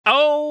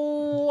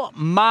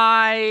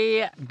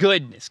my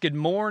goodness. Good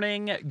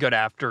morning, good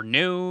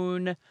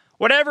afternoon.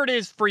 Whatever it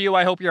is for you,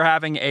 I hope you're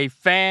having a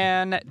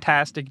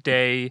fantastic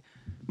day.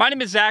 My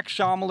name is Zach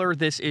Schomler.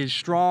 This is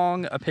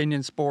Strong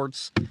Opinion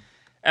Sports,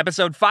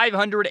 episode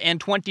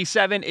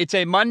 527. It's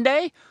a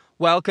Monday.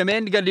 Welcome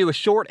in. Going to do a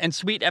short and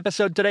sweet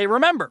episode today.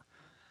 Remember,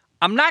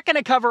 I'm not going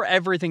to cover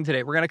everything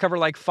today. We're going to cover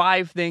like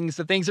 5 things,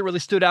 the things that really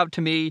stood out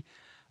to me,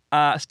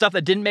 stuff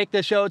that didn't make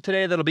the show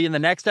today that'll be in the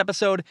next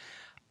episode.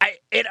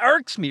 It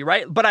irks me,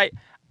 right? But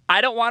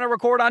I don't want to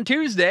record on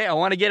Tuesday. I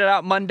want to get it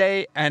out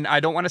Monday, and I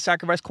don't want to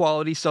sacrifice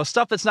quality. So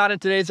stuff that's not in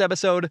today's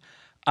episode,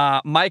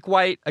 Mike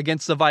White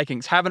against the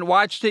Vikings. Haven't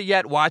watched it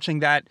yet. Watching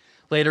that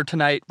later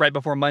tonight, right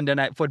before Monday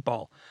Night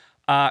Football.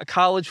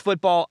 College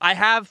football.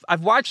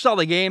 I've watched all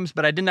the games,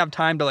 but I didn't have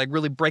time to like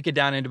really break it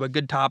down into a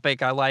good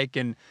topic I like,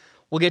 and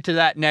we'll get to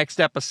that next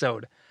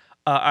episode.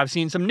 I've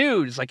seen some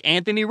news, like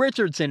Anthony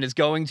Richardson is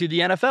going to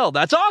the NFL.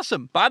 That's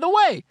awesome, by the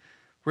way.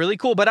 Really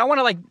cool. But I want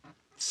to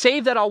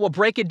save that all. We'll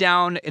break it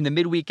down in the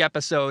midweek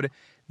episode.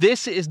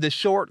 This is the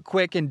short,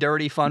 quick, and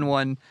dirty, fun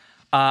one.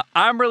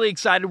 I'm really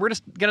excited. We're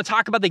just going to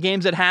talk about the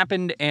games that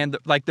happened and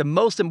the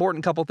most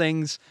important couple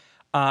things.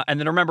 And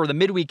then remember, the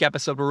midweek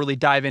episode will really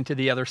dive into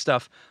the other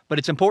stuff. But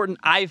it's important.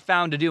 I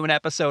found to do an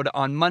episode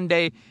on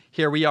Monday.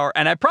 Here we are.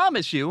 And I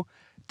promise you,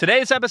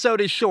 today's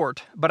episode is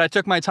short, but I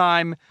took my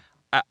time.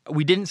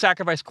 We didn't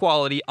sacrifice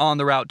quality on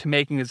the route to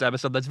making this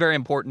episode. That's very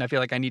important. I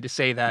feel like I need to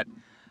say that.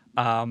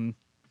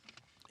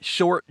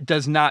 Short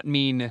does not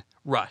mean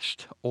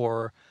rushed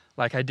or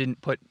like I didn't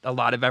put a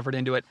lot of effort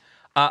into it.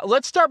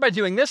 Let's start by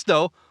doing this,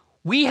 though.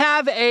 We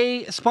have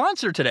a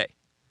sponsor today.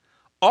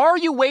 Are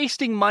you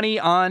wasting money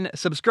on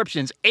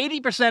subscriptions?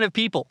 80% of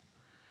people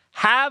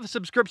have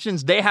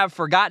subscriptions they have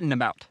forgotten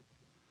about.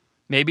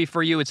 Maybe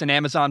for you, it's an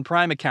Amazon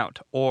Prime account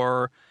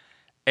or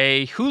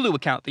a Hulu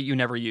account that you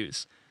never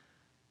use.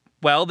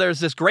 Well, there's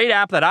this great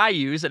app that I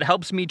use that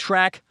helps me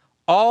track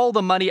all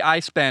the money I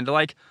spend.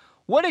 Like,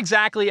 what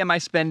exactly am I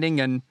spending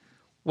and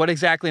what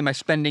exactly am I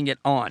spending it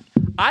on?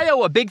 I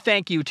owe a big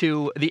thank you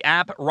to the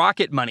app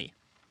Rocket Money.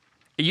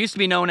 It used to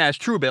be known as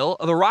Truebill.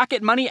 The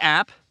Rocket Money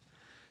app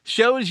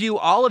shows you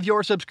all of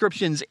your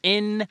subscriptions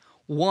in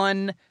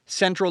one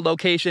central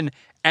location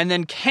and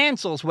then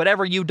cancels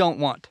whatever you don't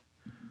want.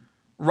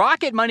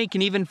 Rocket Money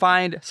can even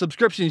find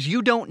subscriptions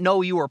you don't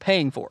know you are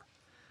paying for.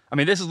 I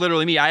mean, this is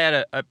literally me. I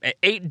had an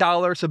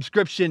 $8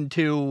 subscription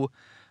to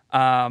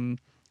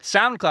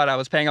SoundCloud I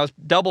was paying. I was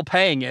double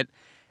paying it.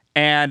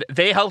 And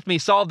they helped me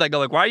solve that. Go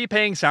like, why are you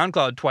paying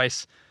SoundCloud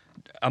twice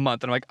a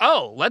month? And I'm like,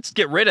 oh, let's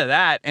get rid of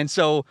that. And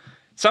so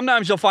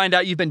sometimes you'll find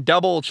out you've been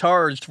double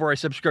charged for a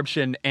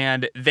subscription,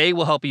 and they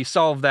will help you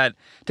solve that.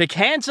 To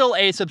cancel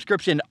a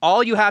subscription,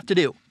 all you have to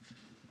do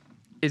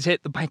is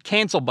hit the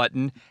cancel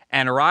button,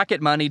 and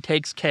Rocket Money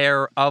takes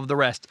care of the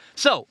rest.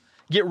 So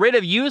get rid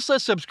of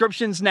useless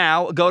subscriptions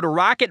now. Go to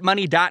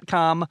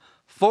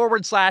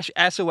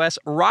rocketmoney.com/SOS,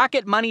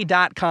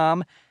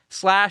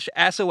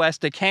 rocketmoney.com/SOS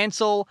to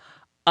cancel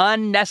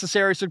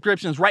unnecessary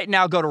subscriptions. Right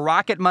now, go to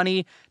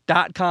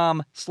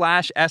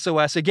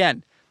rocketmoney.com/SOS.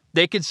 Again,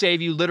 they could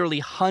save you literally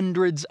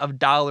hundreds of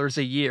dollars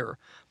a year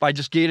by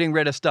just getting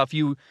rid of stuff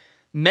you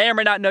may or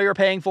may not know you're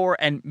paying for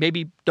and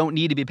maybe don't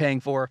need to be paying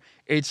for.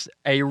 It's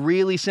a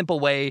really simple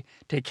way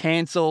to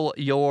cancel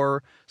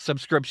your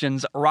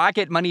subscriptions.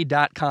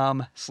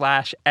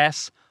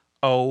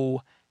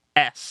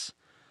 rocketmoney.com/SOS.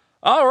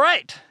 All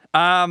right.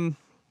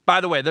 By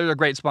the way, they're a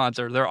great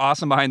sponsor. They're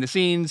awesome behind the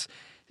scenes.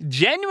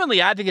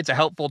 Genuinely, I think it's a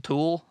helpful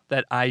tool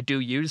that I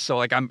do use.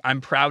 So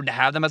I'm proud to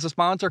have them as a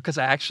sponsor because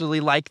I actually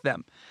like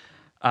them.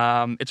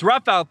 It's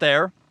rough out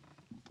there,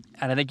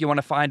 and I think you want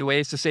to find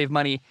ways to save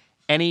money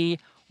any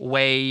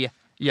way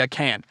you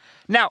can.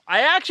 Now,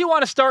 I actually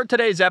want to start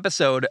today's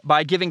episode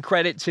by giving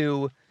credit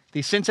to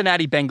the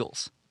Cincinnati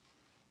Bengals.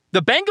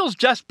 The Bengals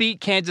just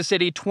beat Kansas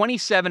City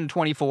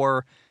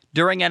 27-24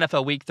 during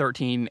NFL Week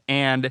 13,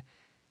 and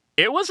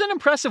it was an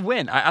impressive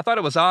win. I thought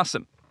it was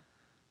awesome.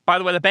 By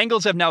the way, the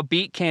Bengals have now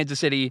beat Kansas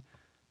City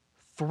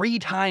 3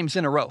 times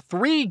in a row.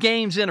 3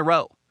 games in a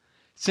row.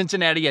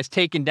 Cincinnati has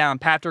taken down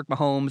Patrick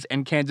Mahomes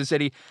and Kansas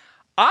City.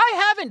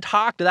 I haven't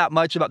talked that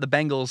much about the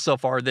Bengals so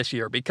far this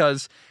year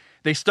because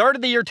they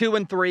started the year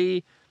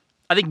 2-3.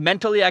 I think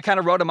mentally I kind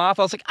of wrote them off.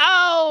 I was like,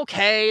 oh,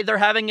 okay, they're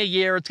having a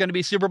year. It's going to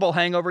be Super Bowl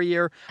hangover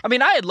year. I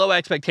mean, I had low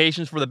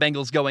expectations for the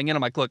Bengals going in.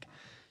 I'm like, look,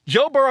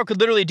 Joe Burrow could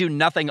literally do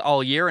nothing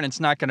all year, and it's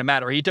not going to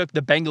matter. He took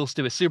the Bengals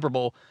to a Super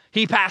Bowl.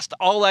 He passed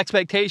all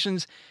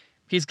expectations.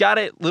 He's got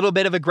a little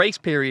bit of a grace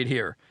period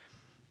here.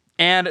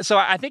 And so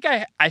I think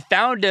I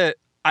found it,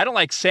 I don't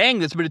like saying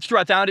this, but it's true.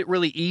 I found it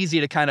really easy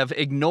to kind of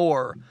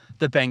ignore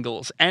the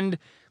Bengals. And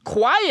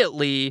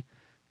quietly,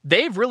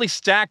 they've really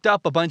stacked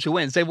up a bunch of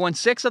wins. They've won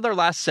 6 of their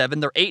last 7.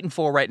 They're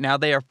 8-4 right now.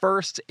 They are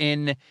first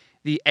in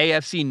the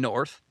AFC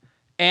North.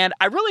 And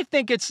I really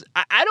think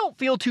I don't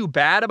feel too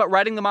bad about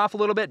writing them off a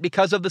little bit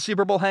because of the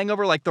Super Bowl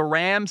hangover. Like the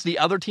Rams, the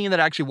other team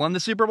that actually won the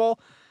Super Bowl,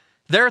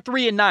 they're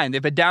 3-9.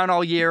 They've been down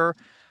all year.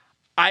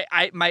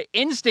 My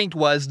instinct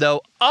was,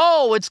 though,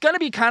 it's going to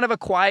be kind of a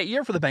quiet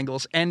year for the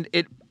Bengals. And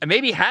it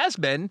maybe has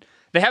been.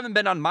 they haven't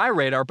been on my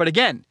radar. But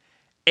again,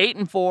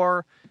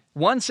 8-4,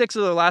 won 6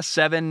 of their last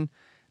 7.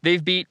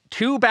 They've beat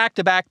 2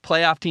 back-to-back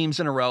playoff teams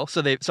in a row.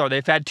 So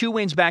they've had 2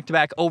 wins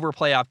back-to-back over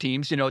playoff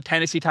teams. You know,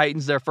 Tennessee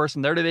Titans, they're first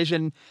in their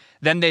division.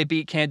 Then they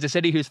beat Kansas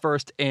City, who's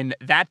first in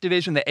that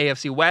division, the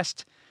AFC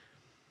West.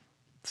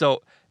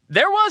 So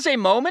there was a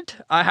moment,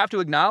 I have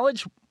to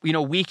acknowledge, you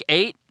know, week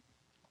 8,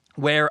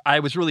 where I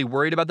was really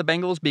worried about the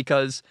Bengals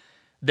because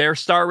their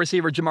star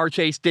receiver, Jamar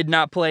Chase, did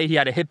not play. He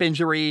had a hip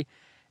injury.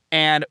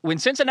 And when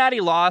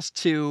Cincinnati lost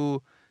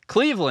to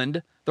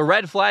Cleveland, the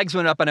red flags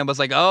went up and it was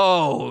like,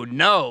 oh,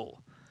 no.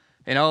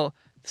 You know,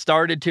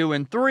 started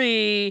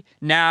 2-3.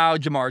 Now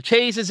Jamar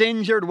Chase is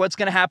injured. What's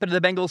going to happen to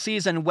the Bengals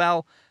season?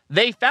 Well,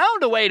 they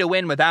found a way to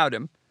win without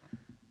him.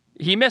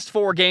 He missed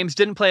 4 games,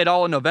 didn't play at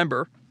all in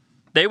November.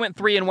 They went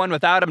 3-1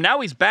 without him. Now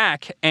he's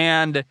back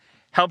and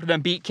helped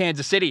them beat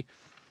Kansas City.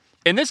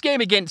 In this game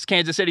against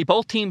Kansas City,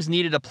 both teams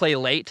needed to play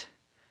late,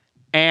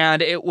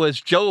 and it was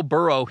Joe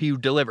Burrow who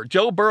delivered.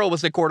 Joe Burrow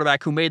was the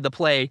quarterback who made the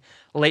play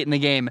late in the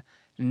game,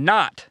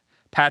 not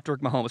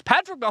Patrick Mahomes.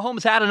 Patrick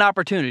Mahomes had an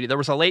opportunity. There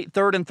was a late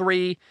 3rd and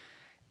 3,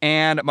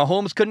 and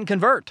Mahomes couldn't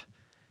convert.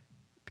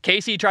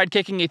 Casey tried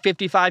kicking a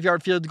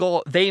 55-yard field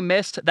goal. They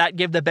missed. That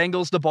gave the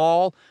Bengals the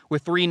ball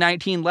with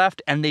 3:19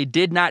 left, and they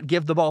did not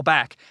give the ball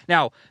back.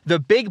 Now, the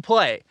big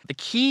play, the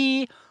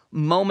key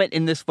moment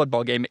in this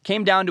football game, it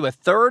came down to a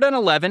 3rd and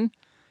 11.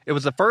 It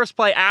was the first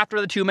play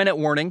after the 2-minute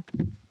warning,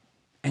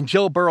 and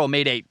Joe Burrow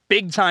made a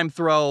big-time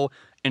throw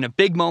in a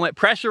big moment.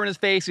 Pressure in his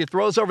face. He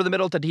throws over the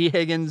middle to T.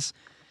 Higgins.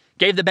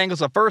 Gave the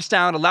Bengals a first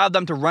down, allowed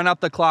them to run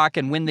up the clock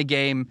and win the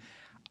game.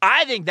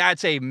 I think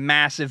that's a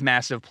massive,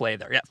 massive play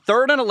there. Yeah,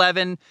 3rd and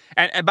 11.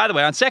 And by the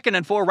way, on 2nd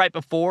and 4, right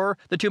before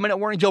the 2-minute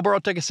warning, Joe Burrow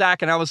took a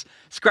sack, and I was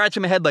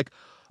scratching my head like,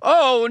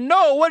 oh,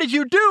 no, what did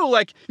you do?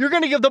 Like, you're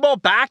going to give the ball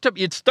back to...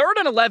 It's 3rd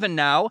and 11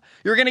 now.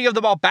 You're going to give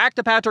the ball back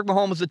to Patrick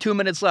Mahomes with 2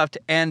 minutes left.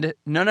 And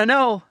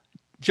no.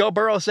 Joe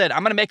Burrow said,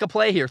 I'm going to make a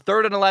play here.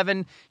 3rd and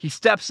 11. He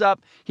steps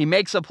up. He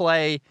makes a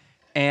play.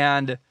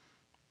 And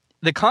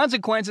the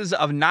consequences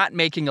of not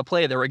making a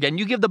play there, again,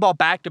 you give the ball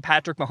back to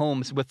Patrick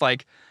Mahomes with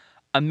like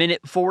a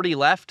minute 40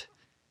 left,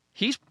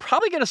 he's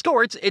probably going to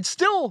score. It's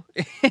still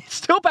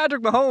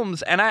Patrick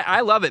Mahomes, and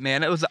I love it,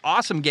 man. It was an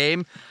awesome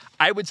game.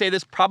 I would say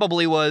this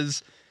probably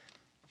was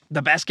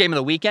the best game of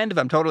the weekend, if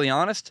I'm totally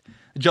honest.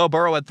 Joe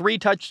Burrow had 3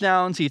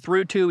 touchdowns. He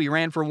threw 2. He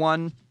ran for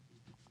 1.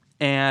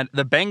 And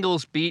the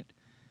Bengals beat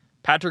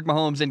Patrick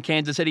Mahomes in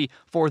Kansas City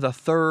for the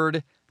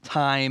 3rd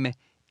time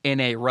in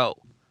a row.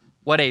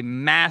 What a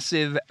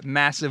massive,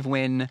 massive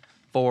win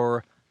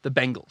for the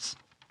Bengals.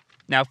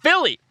 Now,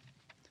 Philly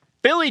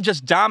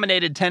just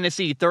dominated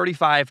Tennessee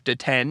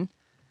 35-10.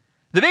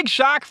 The big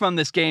shock from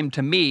this game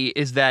to me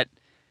is that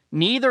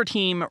neither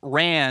team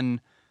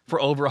ran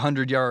for over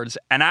 100 yards.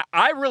 And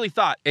I really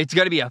thought it's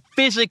going to be a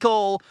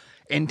physical,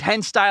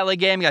 intense style of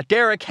game. You got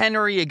Derrick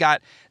Henry, you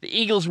got the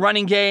Eagles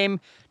running game,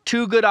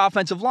 2 good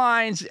offensive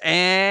lines,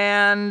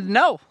 and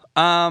no.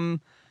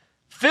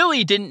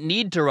 Philly didn't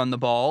need to run the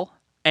ball,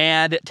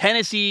 and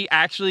Tennessee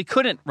actually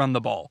couldn't run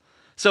the ball.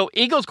 So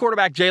Eagles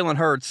quarterback Jalen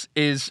Hurts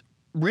is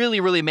really,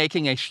 really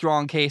making a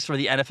strong case for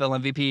the NFL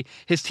MVP.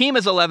 His team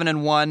is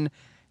 11-1,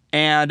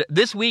 and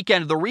this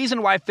weekend, the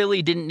reason why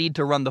Philly didn't need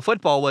to run the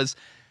football was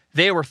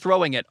they were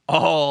throwing it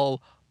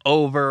all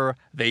over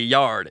the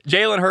yard.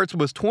 Jalen Hurts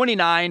was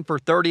 29 for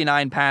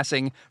 39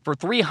 passing for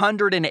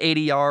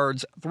 380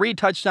 yards, 3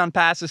 touchdown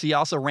passes. He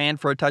also ran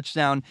for a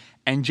touchdown,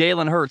 and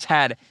Jalen Hurts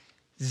had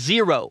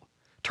 0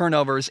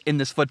 turnovers in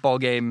this football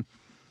game.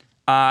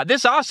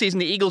 This offseason,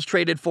 the Eagles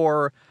traded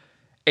for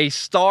a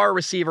star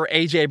receiver,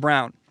 A.J.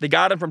 Brown. They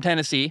got him from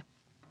Tennessee.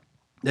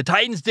 The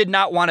Titans did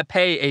not want to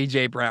pay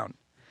A.J. Brown.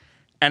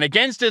 And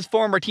against his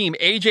former team,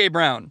 A.J.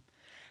 Brown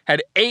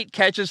had 8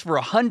 catches for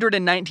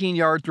 119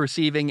 yards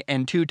receiving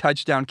and 2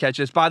 touchdown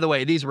catches. By the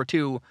way, these were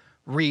 2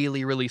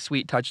 really, really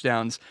sweet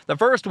touchdowns. The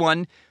first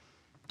one,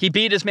 he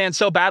beat his man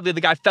so badly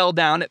the guy fell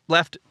down. It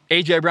left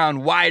A.J.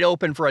 Brown wide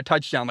open for a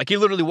touchdown. Like, he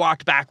literally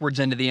walked backwards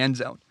into the end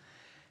zone.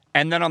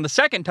 And then on the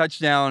second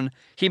touchdown,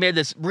 he made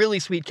this really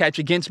sweet catch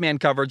against man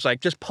coverage, like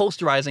just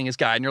posterizing his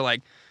guy. And you're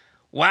like,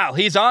 wow,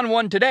 he's on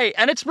one today.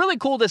 And it's really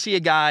cool to see a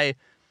guy.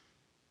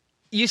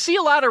 You see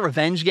a lot of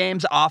revenge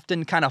games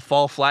often kind of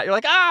fall flat. You're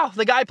like, oh,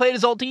 the guy played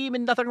his old team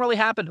and nothing really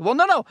happened. Well,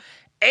 no.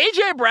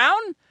 A.J. Brown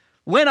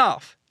went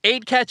off.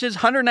 8 catches,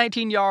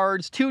 119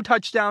 yards, 2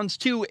 touchdowns,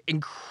 2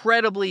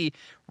 incredibly,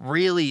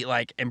 really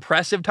like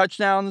impressive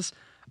touchdowns.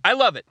 I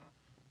love it.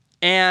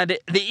 And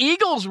the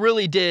Eagles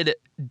really did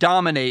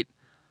dominate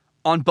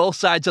on both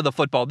sides of the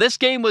football. This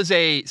game was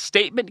a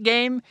statement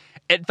game.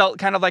 It felt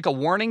kind of like a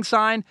warning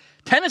sign.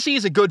 Tennessee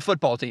is a good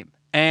football team.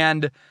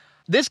 And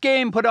this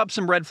game put up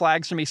some red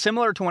flags for me,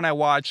 similar to when I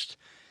watched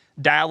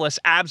Dallas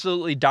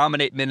absolutely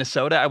dominate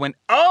Minnesota. I went,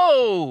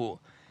 oh,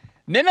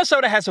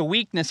 Minnesota has a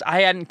weakness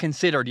I hadn't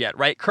considered yet,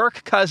 right?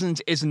 Kirk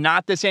Cousins is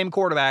not the same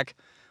quarterback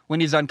when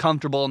he's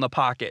uncomfortable in the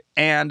pocket.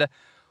 And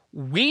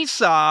we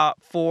saw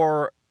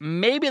for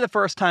maybe the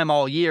first time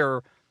all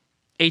year,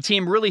 a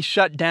team really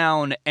shut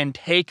down and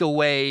take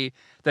away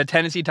the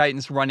Tennessee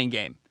Titans running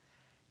game.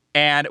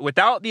 And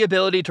without the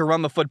ability to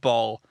run the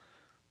football,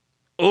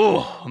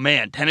 oh,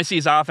 man,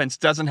 Tennessee's offense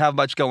doesn't have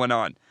much going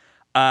on.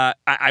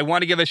 I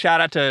want to give a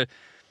shout-out to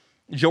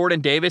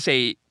Jordan Davis,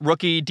 a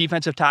rookie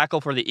defensive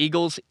tackle for the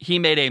Eagles. He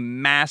made a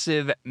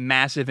massive,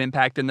 massive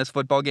impact in this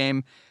football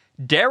game.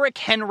 Derrick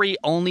Henry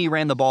only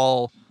ran the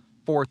ball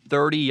for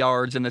 30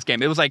 yards in this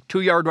game. It was like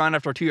 2-yard run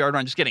after 2-yard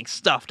run, just getting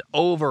stuffed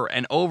over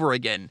and over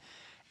again.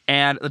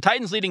 And the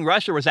Titans' leading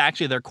rusher was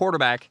actually their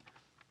quarterback,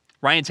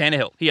 Ryan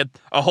Tannehill. He had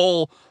a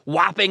whole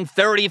whopping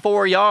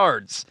 34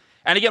 yards.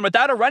 And again,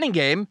 without a running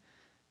game,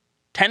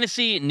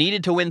 Tennessee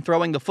needed to win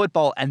throwing the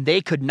football, and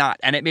they could not.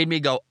 And it made me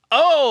go,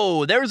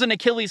 oh, there's an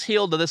Achilles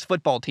heel to this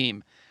football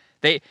team.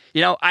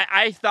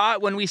 I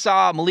thought when we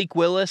saw Malik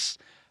Willis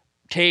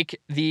take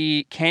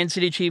the Kansas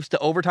City Chiefs to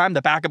overtime,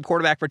 the backup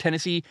quarterback for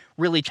Tennessee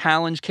really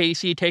challenged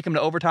KC, take him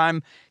to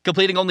overtime,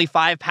 completing only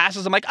 5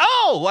 passes. I'm like,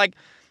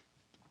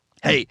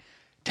 hey,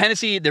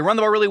 Tennessee, they run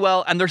the ball really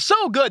well, and they're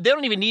so good, they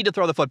don't even need to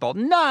throw the football.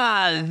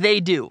 Nah, they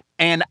do.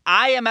 And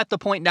I am at the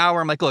point now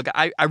where I'm like, look,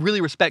 I really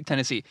respect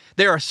Tennessee.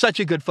 They are such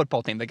a good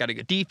football team. They got a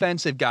good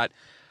defense. They've got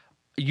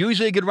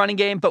usually a good running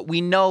game, but we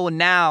know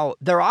now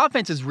their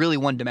offense is really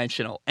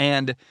one-dimensional.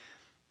 And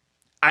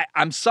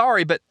I'm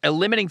sorry, but a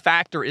limiting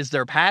factor is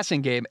their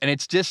passing game, and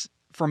it's just,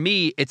 for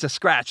me, it's a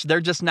scratch. They're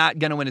just not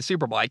going to win a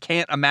Super Bowl. I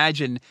can't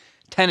imagine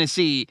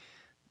Tennessee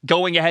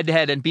going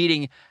head-to-head and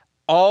beating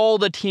all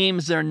the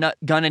teams they're not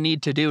going to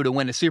need to do to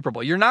win a Super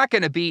Bowl. You're not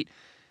going to beat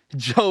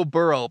Joe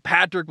Burrow,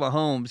 Patrick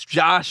Mahomes,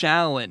 Josh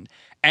Allen,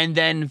 and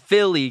then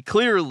Philly,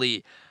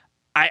 clearly.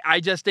 I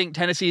just think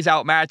Tennessee's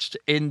outmatched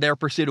in their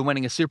pursuit of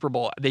winning a Super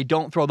Bowl. They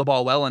don't throw the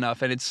ball well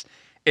enough, and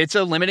it's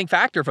a limiting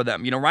factor for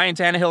them. Ryan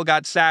Tannehill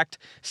got sacked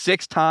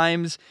 6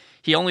 times.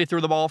 He only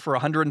threw the ball for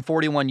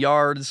 141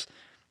 yards.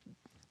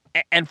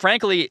 And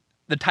frankly,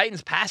 the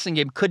Titans' passing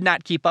game could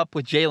not keep up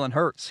with Jalen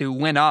Hurts, who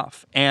went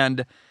off.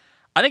 And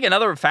I think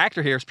another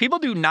factor here is people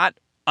do not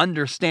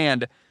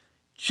understand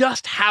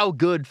just how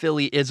good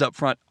Philly is up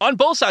front. On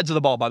both sides of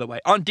the ball, by the way.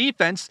 On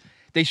defense,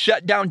 they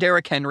shut down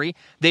Derrick Henry.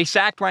 They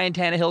sacked Ryan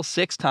Tannehill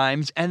 6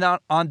 times. And then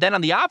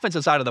on the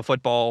offensive side of the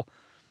football,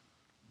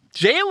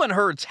 Jalen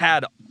Hurts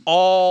had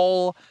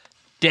all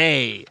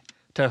day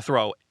to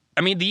throw.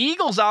 I mean, the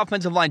Eagles'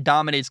 offensive line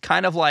dominates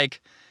kind of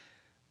like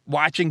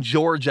watching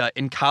Georgia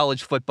in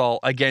college football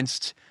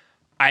against,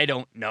 I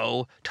don't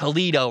know,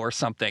 Toledo or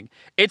something.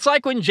 It's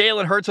like when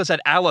Jalen Hurts was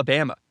at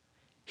Alabama.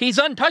 He's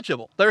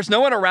untouchable. There's no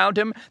one around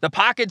him. The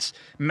pocket's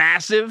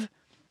massive.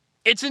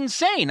 It's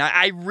insane.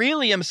 I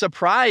really am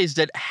surprised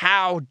at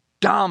how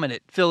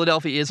dominant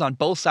Philadelphia is on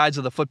both sides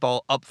of the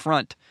football up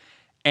front.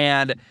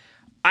 And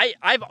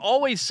I've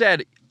always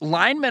said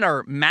linemen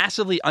are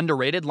massively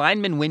underrated.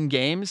 Linemen win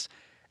games.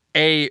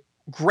 A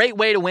great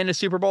way to win a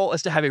Super Bowl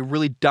is to have a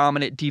really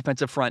dominant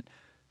defensive front.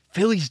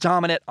 Philly's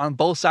dominant on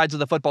both sides of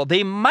the football.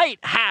 They might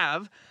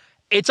have,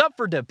 it's up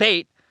for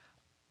debate.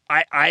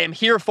 I am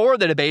here for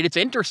the debate. It's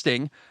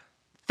interesting.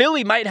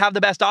 Philly might have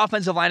the best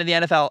offensive line in the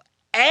NFL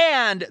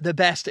and the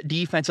best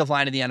defensive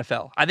line in the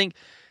NFL. I think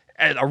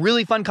a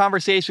really fun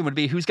conversation would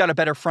be who's got a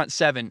better front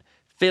seven,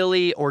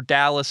 Philly or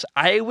Dallas.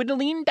 I would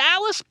lean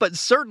Dallas, but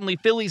certainly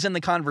Philly's in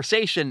the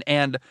conversation.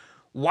 And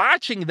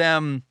watching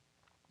them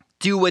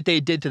do what they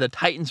did to the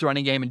Titans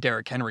running game and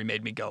Derrick Henry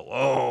made me go,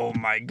 oh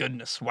my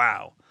goodness,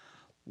 wow.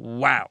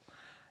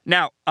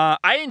 Now,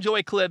 I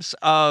enjoy clips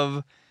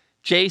of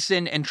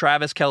Jason and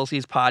Travis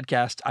Kelce's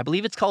podcast. I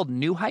believe it's called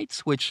New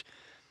Heights,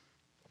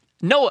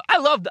 I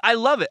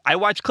love it. I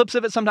watch clips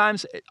of it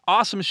sometimes.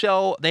 Awesome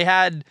show. They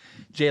had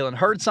Jalen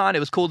Hurts on. It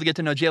was cool to get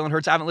to know Jalen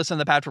Hurts. I haven't listened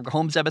to the Patrick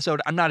Mahomes episode.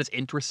 I'm not as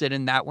interested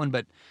in that one,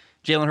 but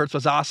Jalen Hurts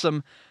was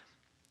awesome.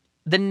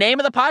 The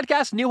name of the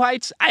podcast, New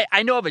Heights,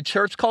 I know of a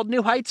church called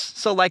New Heights,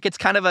 so it's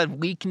kind of a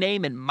weak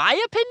name in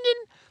my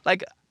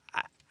opinion.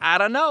 I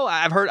don't know.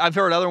 I've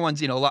heard other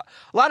ones, a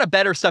lot of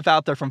better stuff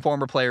out there from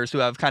former players who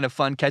have kind of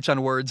fun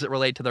catch-on words that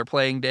relate to their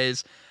playing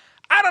days.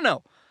 I don't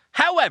know.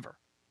 However,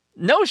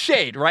 no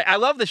shade, right? I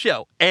love the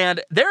show.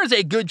 And there is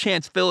a good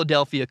chance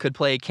Philadelphia could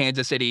play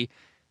Kansas City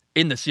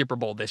in the Super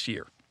Bowl this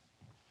year.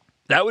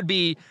 That would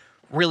be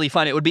really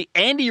fun. It would be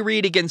Andy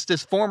Reid against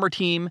his former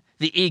team,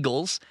 the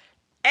Eagles.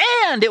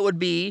 And it would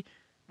be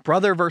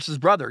brother versus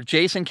brother.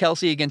 Jason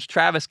Kelce against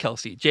Travis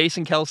Kelce.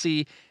 Jason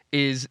Kelce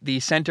is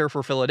the center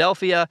for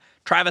Philadelphia.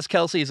 Travis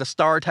Kelce is a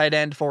star tight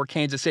end for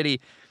Kansas City.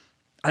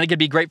 I think it'd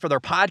be great for their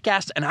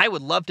podcast, and I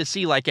would love to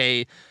see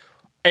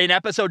an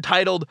episode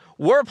titled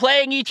 "We're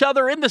Playing Each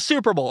Other in the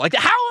Super Bowl."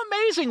 How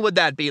amazing would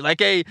that be?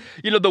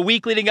 The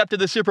week leading up to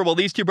the Super Bowl,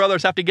 these two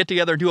brothers have to get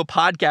together and do a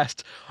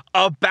podcast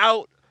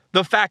about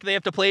the fact they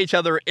have to play each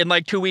other in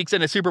 2 weeks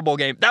in a Super Bowl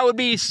game. That would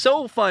be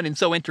so fun and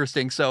so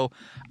interesting. So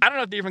I don't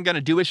know if they're even going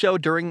to do a show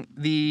during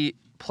the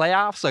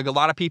playoffs. A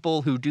lot of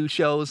people who do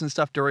shows and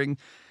stuff during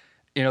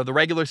the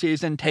regular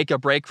season take a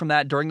break from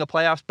that during the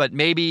playoffs, but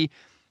maybe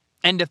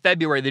end of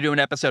February they do an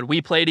episode.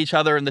 We played each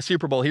other in the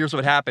Super Bowl. Here's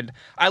what happened.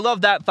 I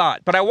love that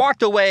thought, but I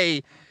walked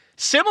away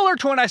similar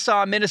to when I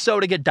saw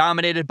Minnesota get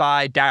dominated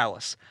by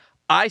Dallas.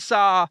 I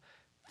saw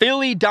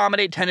Philly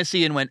dominate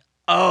Tennessee and went,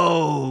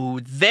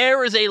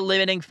 there is a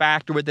limiting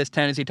factor with this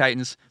Tennessee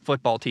Titans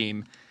football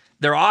team.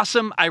 They're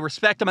awesome. I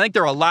respect them. I think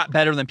they're a lot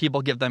better than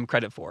people give them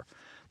credit for.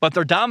 But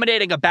they're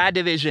dominating a bad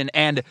division,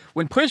 and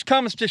when push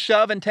comes to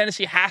shove and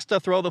Tennessee has to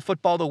throw the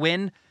football to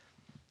win,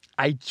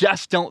 I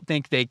just don't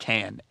think they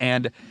can.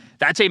 And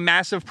that's a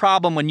massive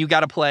problem when you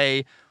got to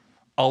play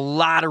a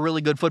lot of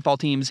really good football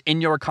teams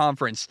in your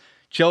conference.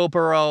 Joe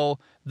Burrow,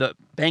 the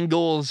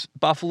Bengals,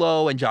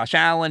 Buffalo, and Josh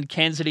Allen,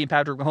 Kansas City, and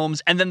Patrick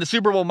Mahomes. And then the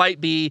Super Bowl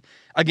might be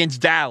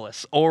against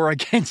Dallas or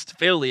against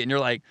Philly. And you're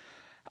like,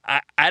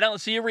 I don't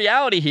see a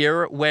reality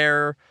here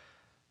where,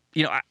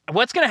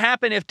 what's going to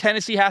happen if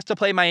Tennessee has to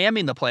play Miami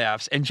in the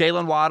playoffs and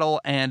Jalen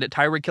Waddle and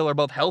Tyreek Hill are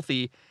both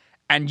healthy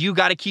and you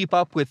got to keep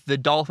up with the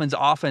Dolphins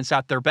offense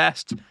at their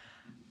best?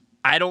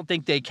 I don't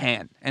think they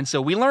can. And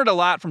so we learned a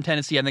lot from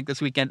Tennessee, I think,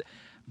 this weekend.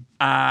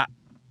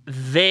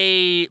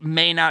 They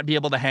may not be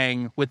able to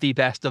hang with the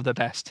best of the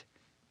best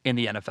in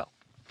the NFL.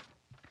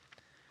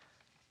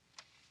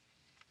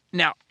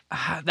 Now,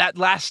 that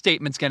last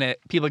statement's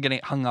people are getting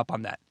hung up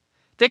on that.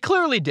 They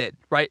clearly did,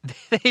 right?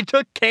 They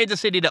took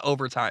Kansas City to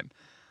overtime.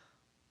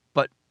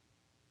 But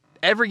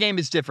every game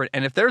is different.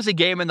 And if there's a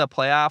game in the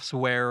playoffs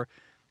where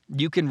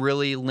you can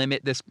really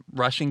limit this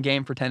rushing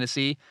game for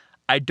Tennessee,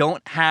 I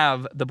don't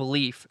have the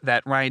belief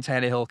that Ryan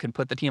Tannehill can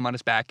put the team on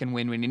his back and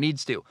win when he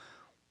needs to.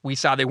 We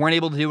saw they weren't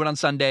able to do it on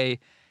Sunday,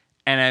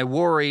 and I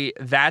worry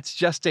that's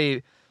just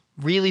a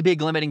really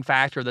big limiting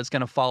factor that's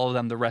going to follow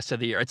them the rest of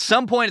the year. At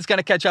some point, it's going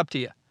to catch up to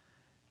you.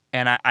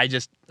 And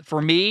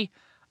for me,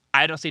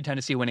 I don't see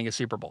Tennessee winning a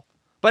Super Bowl.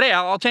 But hey,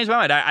 I'll change my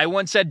mind. I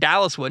once said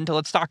Dallas wouldn't, so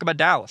let's talk about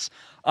Dallas.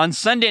 On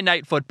Sunday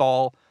Night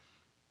Football,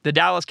 the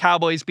Dallas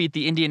Cowboys beat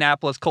the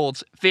Indianapolis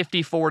Colts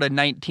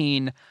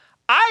 54-19.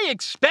 I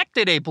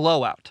expected a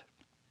blowout,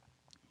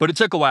 but it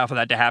took a while for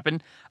that to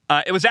happen.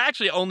 It was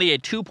actually only a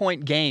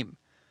 2-point game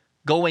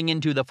going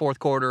into the fourth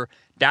quarter.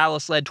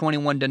 Dallas led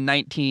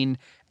 21-19,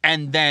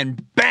 and then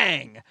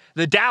bang!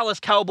 The Dallas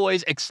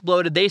Cowboys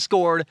exploded. They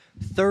scored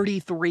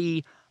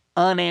 33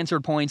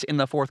 unanswered points in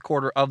the fourth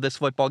quarter of this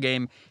football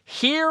game.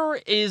 Here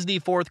is the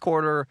fourth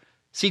quarter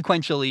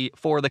sequentially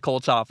for the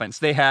Colts offense.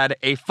 They had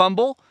a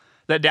fumble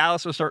that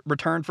Dallas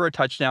returned for a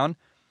touchdown.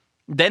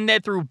 Then they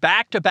threw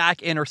back-to-back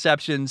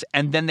interceptions,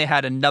 and then they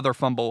had another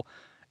fumble.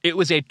 It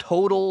was a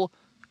total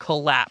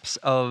collapse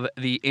of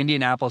the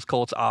Indianapolis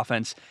Colts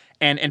offense.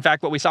 And in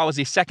fact, what we saw was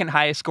the second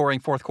highest scoring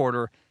fourth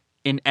quarter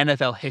in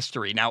NFL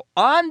history. Now,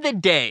 on the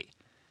day,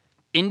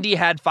 Indy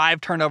had 5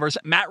 turnovers.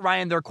 Matt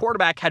Ryan, their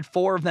quarterback, had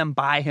 4 of them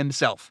by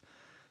himself.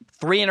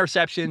 3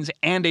 interceptions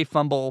and a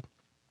fumble.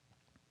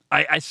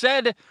 I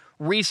said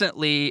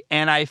recently,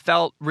 and I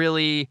felt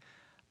really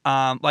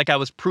like I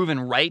was proven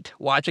right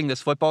watching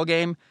this football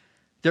game,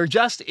 there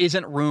just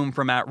isn't room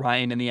for Matt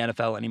Ryan in the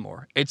NFL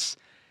anymore.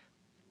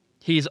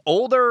 He's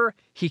older.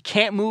 He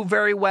can't move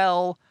very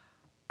well.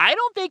 I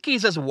don't think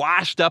he's as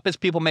washed up as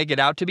people make it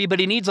out to be,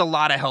 but he needs a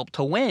lot of help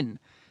to win.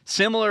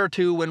 Similar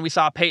to when we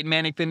saw Peyton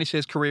Manning finish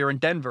his career in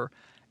Denver.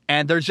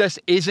 And there just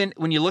isn't,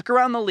 when you look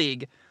around the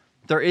league,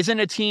 there isn't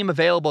a team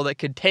available that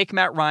could take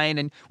Matt Ryan.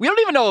 And we don't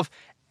even know if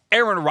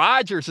Aaron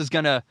Rodgers is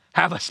going to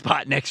have a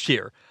spot next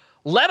year,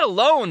 let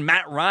alone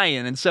Matt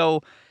Ryan. And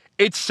so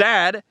it's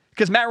sad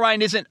because Matt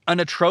Ryan isn't an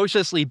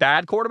atrociously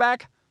bad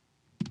quarterback,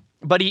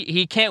 but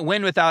he can't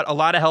win without a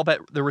lot of help at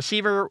the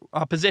receiver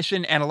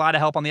position and a lot of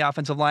help on the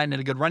offensive line and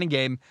a good running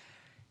game.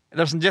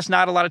 There's just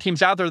not a lot of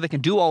teams out there that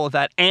can do all of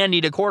that and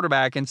need a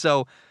quarterback. And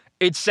so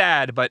it's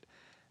sad, but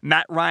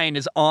Matt Ryan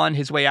is on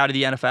his way out of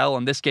the NFL,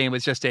 and this game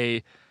was just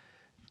it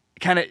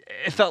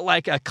felt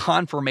like a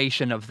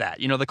confirmation of that.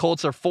 The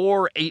Colts are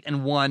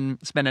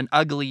 4-8-1. It's been an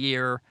ugly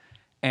year.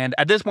 And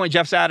at this point,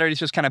 Jeff Saturday's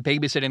just kind of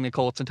babysitting the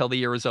Colts until the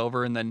year is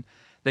over, and then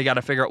they got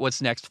to figure out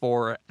what's next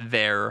for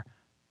their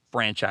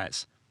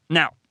franchise.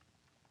 Now,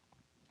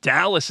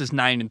 Dallas is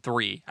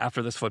 9-3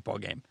 after this football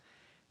game.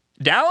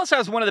 Dallas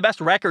has one of the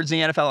best records in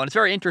the NFL, and it's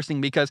very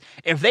interesting because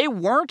if they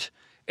weren't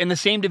in the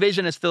same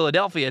division as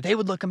Philadelphia, they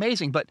would look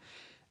amazing. But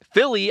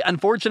Philly,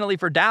 unfortunately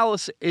for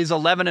Dallas, is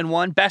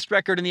 11-1, best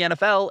record in the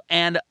NFL,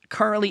 and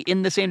currently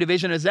in the same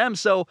division as them.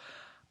 So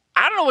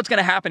I don't know what's going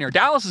to happen here.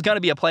 Dallas is going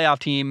to be a playoff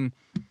team.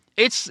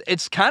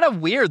 It's kind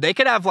of weird. They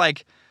could have I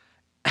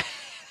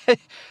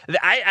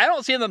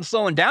don't see them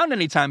slowing down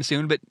anytime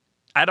soon, but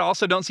I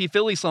also don't see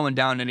Philly slowing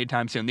down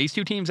anytime soon. These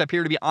two teams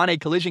appear to be on a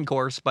collision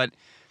course, but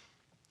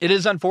it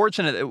is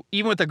unfortunate that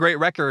even with a great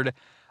record, it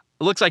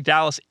looks like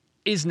Dallas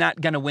is not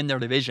going to win their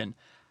division.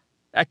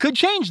 That could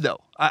change, though.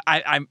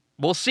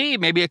 We'll see.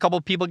 Maybe a couple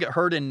of people get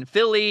hurt in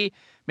Philly.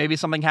 Maybe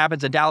something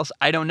happens in Dallas.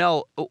 I don't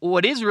know.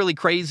 What is really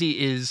crazy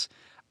is,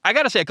 I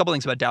got to say a couple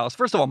things about Dallas.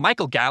 First of all,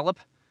 Michael Gallup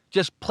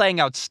just playing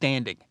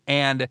outstanding.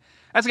 And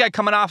that's a guy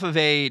coming off of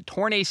a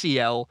torn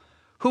ACL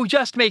who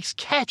just makes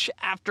catch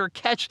after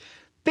catch.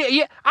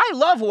 Yeah, I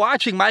love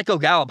watching Michael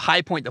Gallup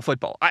high point the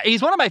football.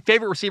 He's one of my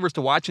favorite receivers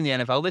to watch in the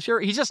NFL this year.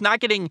 He's just not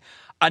getting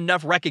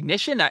enough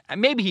recognition.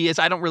 Maybe he is.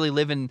 I don't really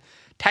live in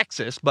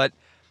Texas, but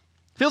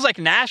feels like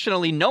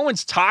nationally no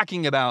one's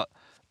talking about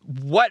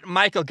what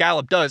Michael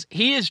Gallup does.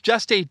 He is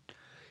just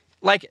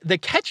like the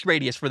catch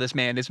radius for this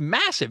man is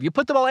massive. You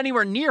put the ball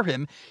anywhere near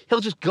him,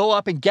 he'll just go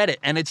up and get it.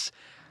 And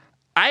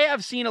I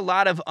have seen a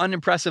lot of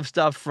unimpressive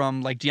stuff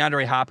from like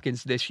DeAndre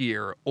Hopkins this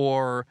year,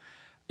 or,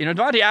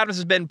 Devontae Adams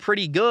has been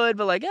pretty good,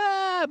 but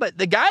but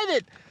the guy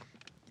that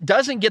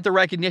doesn't get the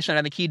recognition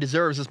I think he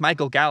deserves is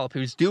Michael Gallup,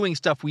 who's doing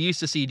stuff we used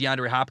to see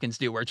DeAndre Hopkins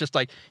do, where it's just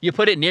like you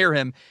put it near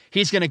him,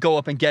 he's going to go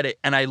up and get it.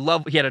 And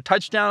he had a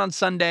touchdown on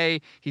Sunday.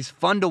 He's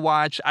fun to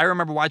watch. I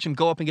remember watching him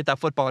go up and get that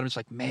football, and it was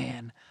like,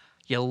 man,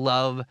 you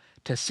love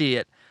to see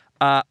it.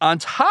 On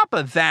top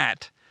of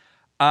that,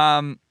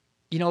 the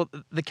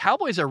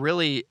Cowboys are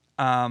really,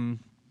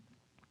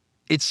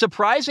 it's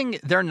surprising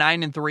they're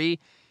 9-3,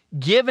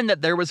 given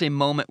that there was a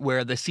moment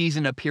where the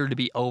season appeared to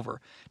be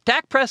over.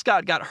 Dak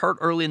Prescott got hurt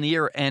early in the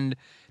year, and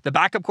the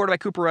backup quarterback,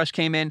 Cooper Rush,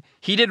 came in.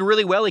 He did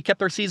really well. He kept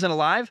their season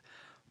alive.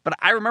 But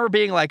I remember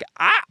being like,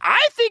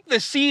 I think the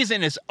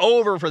season is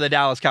over for the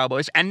Dallas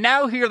Cowboys. And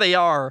now here they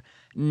are,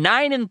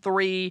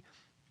 9-3,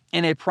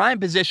 in a prime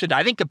position to,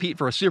 I think, compete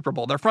for a Super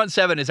Bowl. Their front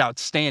seven is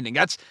outstanding.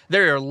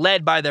 They're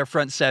led by their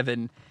front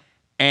seven.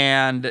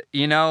 And,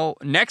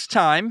 next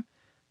time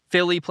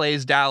Philly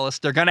plays Dallas,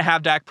 they're going to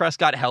have Dak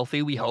Prescott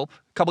healthy, we hope.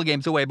 A couple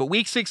games away. But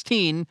week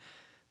 16,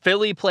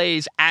 Philly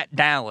plays at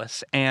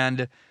Dallas.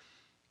 And,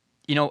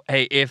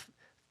 hey, if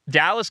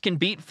Dallas can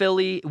beat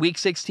Philly week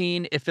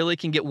 16, if Philly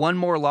can get one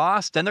more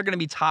loss, then they're going to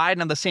be tied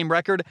on the same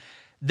record.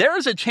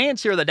 There's a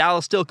chance here that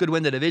Dallas still could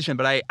win the division.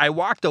 But I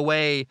walked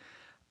away,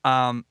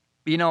 I've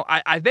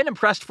been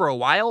impressed for a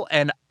while,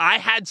 and I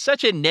had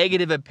such a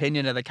negative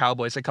opinion of the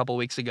Cowboys a couple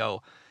weeks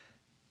ago.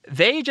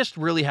 They just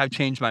really have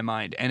changed my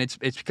mind, and it's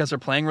because they're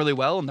playing really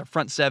well, and their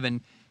front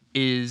seven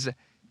is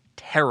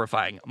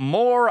terrifying.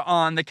 More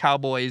on the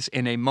Cowboys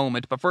in a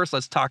moment, but first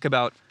let's talk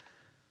about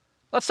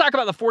the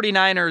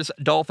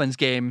 49ers-Dolphins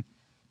game.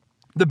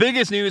 The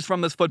biggest news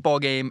from this football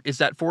game is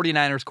that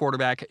 49ers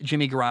quarterback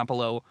Jimmy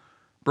Garoppolo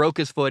broke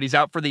his foot. He's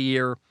out for the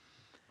year.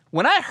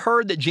 When I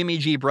heard that Jimmy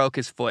G broke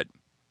his foot,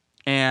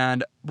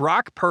 and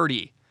Brock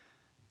Purdy,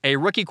 a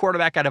rookie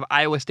quarterback out of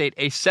Iowa State,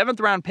 a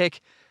 7th-round pick,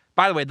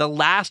 by the way, the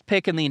last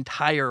pick in the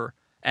entire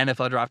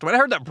NFL draft. When I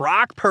heard that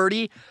Brock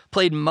Purdy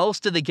played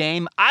most of the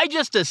game, I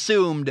just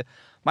assumed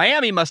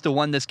Miami must have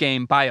won this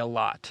game by a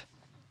lot.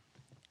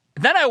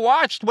 Then I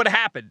watched what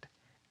happened,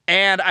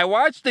 and I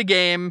watched the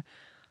game.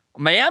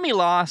 Miami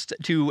lost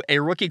to a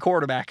rookie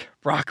quarterback,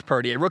 Brock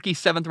Purdy, a rookie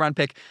 7th-round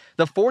pick.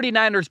 The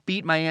 49ers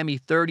beat Miami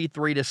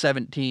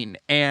 33-17,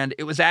 and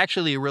it was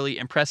actually a really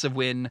impressive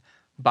win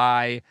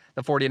by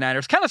the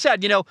 49ers. Kind of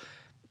sad,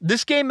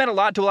 this game meant a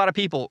lot to a lot of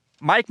people.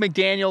 Mike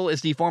McDaniel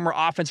is the former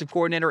offensive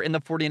coordinator in the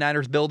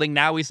 49ers building.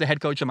 Now he's the head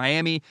coach of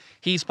Miami.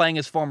 He's playing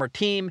his former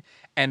team,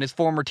 and his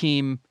former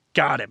team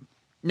got him.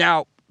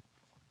 Now,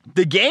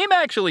 the game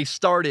actually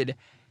started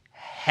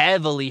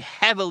heavily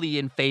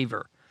in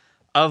favor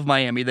of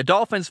Miami. The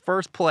Dolphins'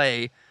 first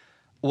play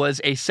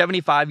was a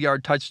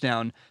 75-yard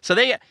touchdown. So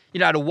they,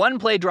 had a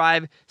one-play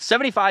drive,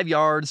 75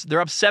 yards. They're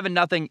up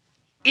 7-0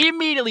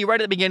 immediately right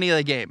at the beginning of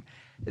the game.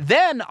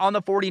 Then on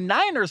the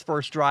 49ers'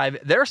 first drive,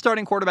 their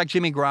starting quarterback,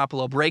 Jimmy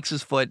Garoppolo, breaks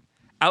his foot,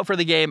 out for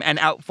the game and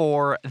out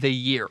for the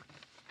year.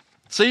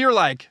 So you're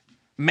like,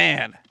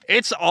 man,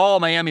 it's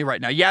all Miami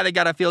right now. Yeah, they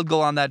got a field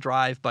goal on that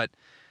drive, but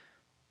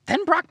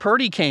then Brock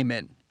Purdy came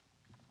in.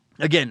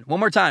 Again,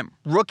 one more time,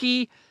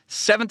 rookie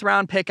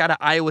 7th-round pick out of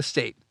Iowa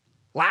State.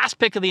 Last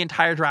pick of the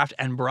entire draft,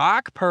 and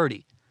Brock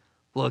Purdy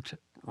looked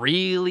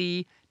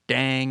really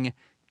dang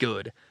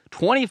good.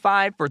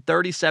 25 for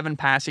 37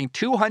 passing,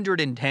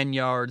 210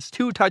 yards,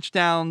 2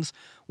 touchdowns,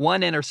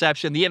 1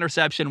 interception. The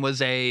interception was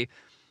a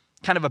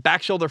kind of a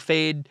back shoulder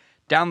fade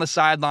down the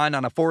sideline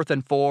on a 4th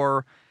and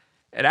 4.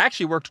 It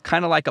actually worked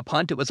kind of like a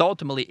punt. It was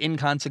ultimately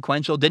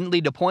inconsequential. Didn't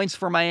lead to points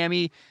for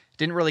Miami.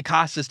 Didn't really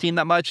cost his team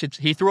that much.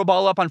 He threw a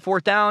ball up on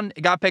 4th down.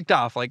 It got picked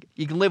off. Like,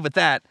 you can live with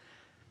that.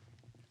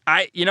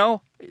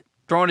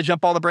 Throwing a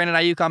jump ball to Brandon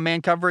Ayuk on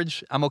man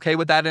coverage, I'm okay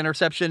with that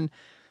interception.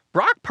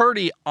 Brock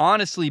Purdy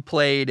honestly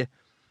played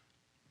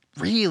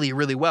really,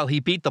 really well.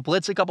 He beat the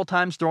blitz a couple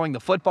times throwing the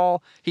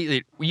football.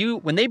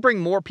 When they bring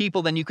more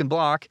people than you can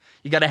block,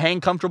 you got to hang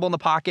comfortable in the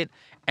pocket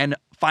and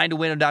find a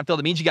window downfield.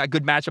 It means you got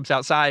good matchups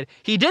outside.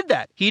 He did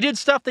that. He did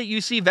stuff that you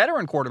see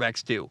veteran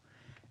quarterbacks do.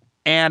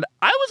 And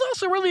I was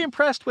also really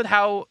impressed with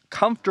how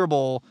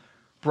comfortable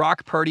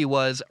Brock Purdy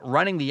was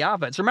running the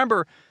offense.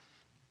 Remember,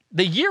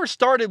 the year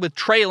started with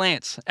Trey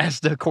Lance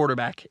as the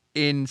quarterback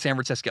in San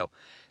Francisco.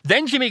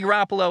 Then Jimmy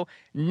Garoppolo.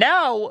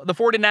 Now the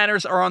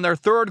 49ers are on their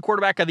 3rd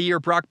quarterback of the year,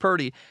 Brock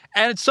Purdy.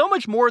 And it's so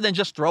much more than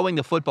just throwing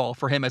the football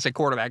for him as a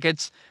quarterback.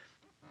 It's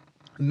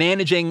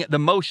managing the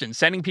motion,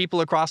 sending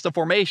people across the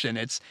formation.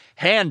 It's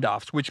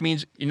handoffs, which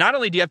means not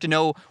only do you have to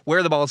know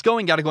where the ball is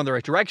going, you got to go in the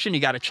right direction.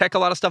 You got to check a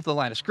lot of stuff at the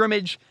line of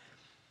scrimmage.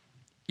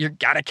 You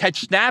got to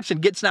catch snaps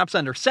and get snaps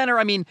under center.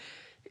 I mean,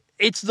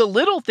 it's the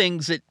little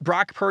things that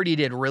Brock Purdy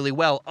did really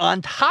well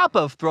on top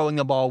of throwing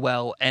the ball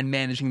well and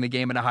managing the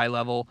game at a high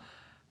level.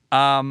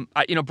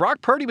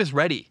 Brock Purdy was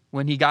ready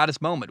when he got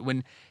his moment.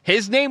 When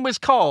his name was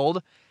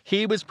called,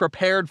 he was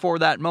prepared for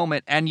that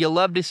moment, and you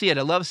love to see it.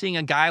 I love seeing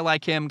a guy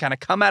like him kind of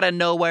come out of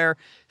nowhere,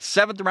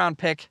 7th-round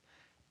pick,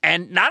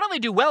 and not only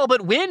do well,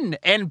 but win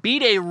and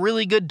beat a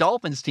really good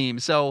Dolphins team.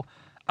 So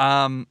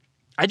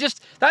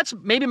that's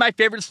maybe my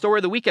favorite story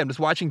of the weekend, was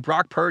watching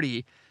Brock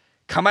Purdy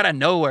come out of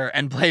nowhere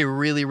and play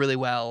really, really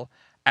well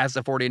as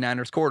the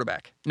 49ers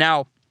quarterback.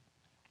 Now,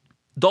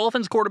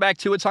 Dolphins quarterback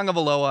Tua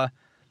Tagovailoa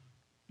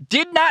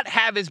did not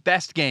have his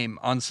best game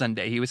on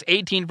Sunday. He was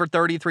 18 for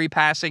 33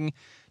 passing,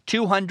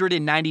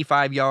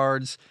 295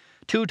 yards,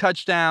 2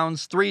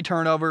 touchdowns, 3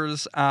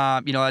 turnovers.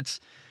 That's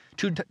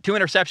two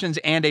interceptions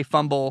and a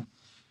fumble.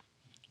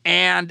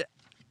 And,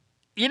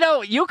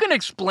 you can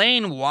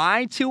explain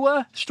why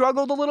Tua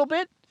struggled a little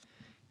bit.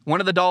 One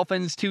of the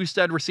Dolphins' 2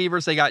 stud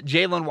receivers, they got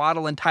Jalen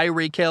Waddle and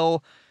Tyreek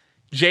Hill.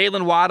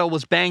 Jalen Waddle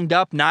was banged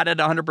up, not at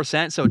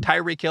 100%, so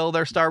Tyreek Hill,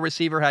 their star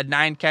receiver, had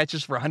 9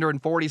 catches for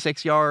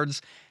 146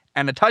 yards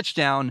and a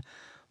touchdown.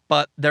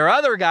 But their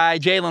other guy,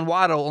 Jalen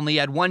Waddle, only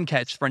had 1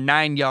 catch for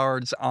 9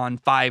 yards on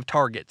 5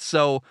 targets.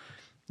 So,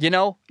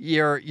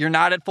 you're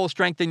not at full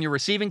strength in your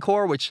receiving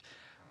core, which,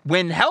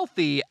 when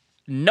healthy,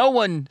 no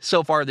one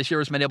so far this year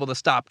has been able to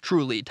stop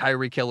truly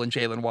Tyreek Hill and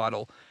Jalen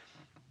Waddle.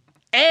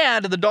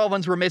 And the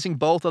Dolphins were missing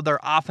both of their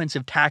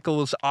offensive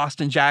tackles,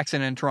 Austin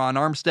Jackson and Teron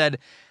Armstead.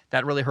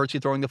 That really hurts you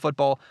throwing the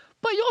football.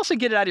 But you also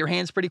get it out of your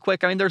hands pretty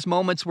quick. I mean, there's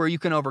moments where you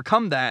can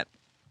overcome that.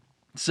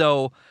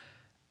 So,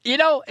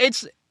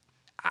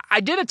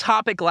 I did a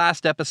topic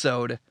last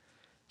episode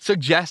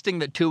suggesting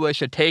that Tua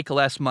should take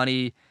less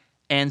money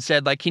and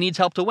said, he needs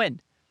help to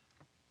win.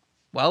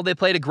 Well, they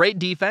played a great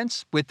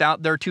defense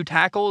without their 2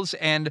 tackles,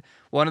 and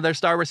one of their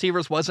star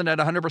receivers wasn't at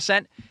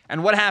 100%.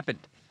 And what happened?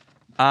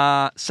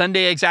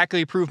 Sunday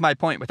exactly proved my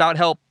point. Without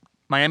help,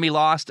 Miami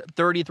lost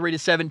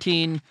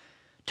 33-17.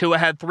 Tua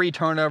had 3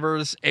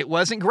 turnovers. It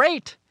wasn't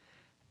great.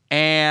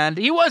 And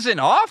he wasn't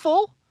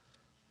awful,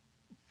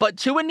 but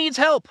Tua needs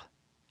help.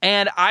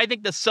 And I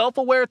think the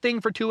self-aware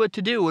thing for Tua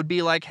to do would be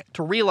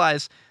to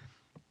realize,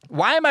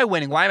 why am I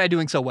winning? Why am I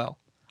doing so well?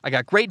 I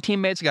got great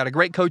teammates. I got a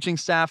great coaching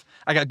staff.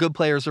 I got good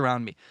players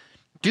around me.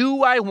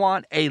 Do I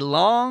want a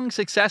long,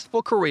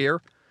 successful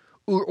career,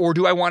 or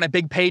do I want a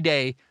big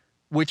payday,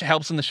 which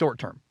helps in the short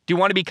term? Do you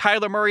want to be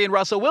Kyler Murray and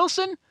Russell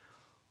Wilson?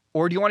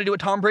 Or do you want to do what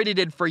Tom Brady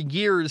did for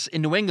years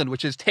in New England,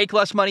 which is take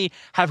less money,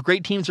 have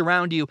great teams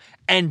around you,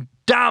 and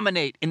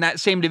dominate in that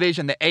same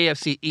division, the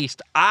AFC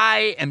East?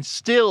 I am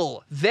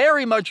still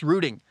very much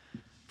rooting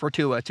for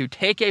Tua to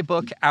take a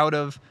page out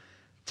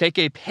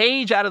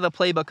of the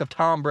playbook of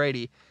Tom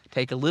Brady,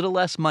 take a little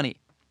less money,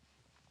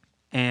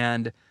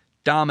 and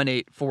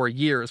dominate for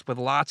years with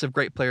lots of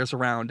great players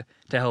around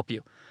to help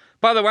you.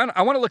 By the way,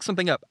 I want to look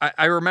something up.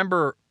 I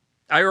remember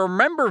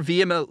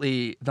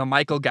vehemently the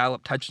Michael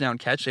Gallup touchdown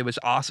catch. It was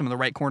awesome in the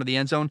right corner of the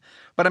end zone.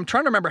 But I'm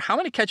trying to remember, how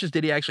many catches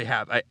did he actually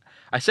have?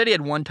 I said he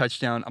had 1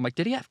 touchdown. I'm like,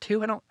 did he have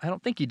 2? I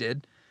don't think he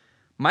did.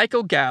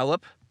 Michael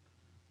Gallup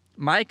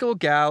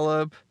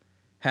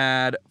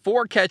had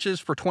 4 catches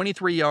for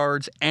 23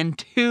 yards and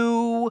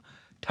 2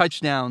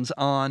 touchdowns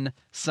on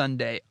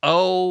Sunday.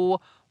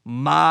 Oh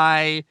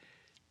my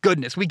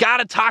goodness. We got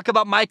to talk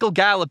about Michael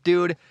Gallup,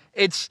 dude.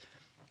 It's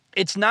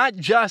not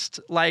just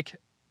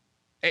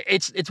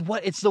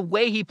it's the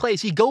way he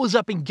plays. He goes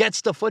up and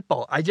gets the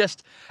football.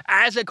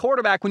 As a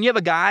quarterback, when you have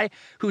a guy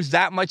who's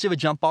that much of a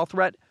jump ball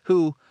threat,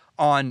 who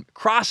on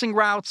crossing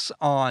routes,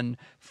 on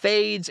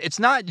fades, it's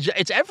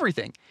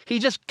everything. He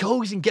just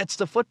goes and gets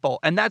the football.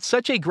 And that's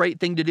such a great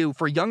thing to do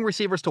for young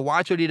receivers to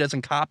watch what he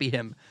doesn't copy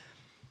him.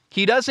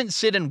 He doesn't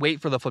sit and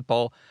wait for the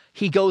football.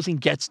 He goes and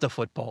gets the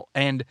football.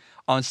 And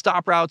on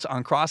stop routes,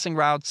 on crossing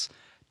routes,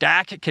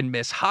 Dak can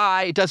miss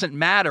high. It doesn't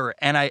matter.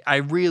 And I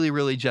really,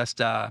 really just,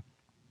 a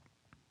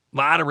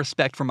lot of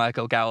respect for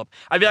Michael Gallup.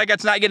 I feel like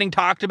that's not getting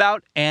talked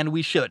about, and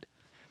we should.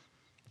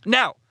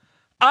 Now,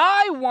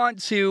 I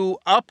want to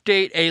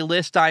update a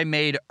list I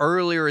made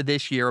earlier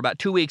this year, about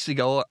 2 weeks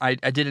ago. I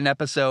did an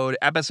episode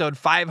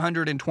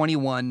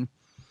 521.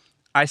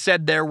 I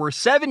said there were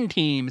 7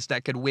 teams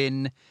that could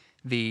win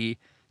the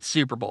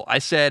Super Bowl. I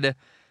said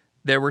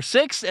there were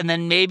 6 and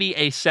then maybe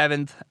a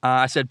 7th.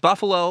 I said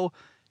Buffalo,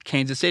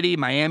 Kansas City,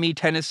 Miami,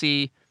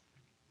 Tennessee,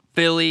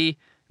 Philly,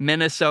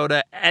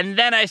 Minnesota, and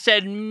then I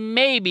said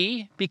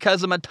maybe,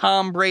 because I'm a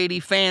Tom Brady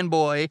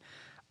fanboy,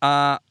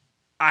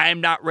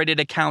 I'm not ready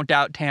to count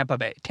out Tampa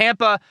Bay.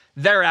 Tampa,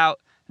 they're out.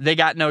 They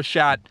got no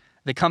shot.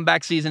 The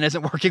comeback season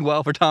isn't working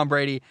well for Tom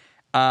Brady.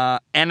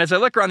 And as I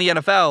look around the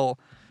NFL,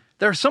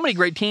 there are so many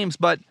great teams,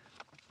 but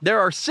there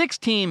are 6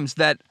 teams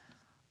that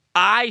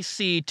I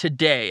see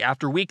today,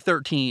 after Week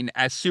 13,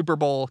 as Super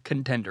Bowl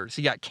contenders.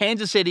 You got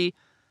Kansas City,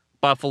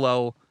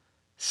 Buffalo,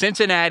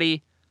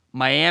 Cincinnati,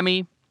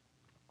 Miami,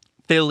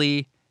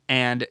 Philly,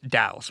 and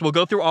Dallas. We'll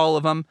go through all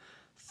of them.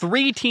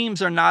 3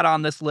 teams are not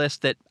on this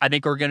list that I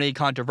think are going to be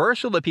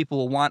controversial, that people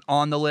will want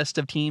on the list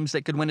of teams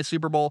that could win a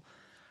Super Bowl.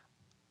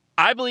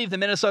 I believe the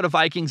Minnesota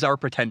Vikings are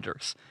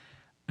pretenders.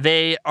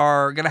 They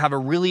are going to have a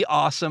really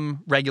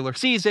awesome regular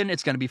season.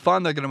 It's going to be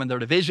fun. They're going to win their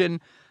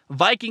division.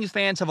 Vikings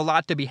fans have a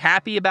lot to be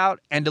happy about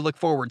and to look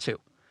forward to.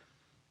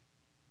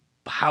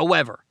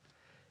 However,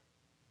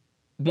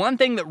 one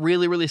thing that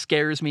really, really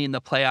scares me in the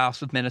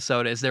playoffs with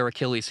Minnesota is their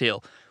Achilles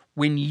heel.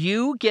 when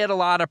you get a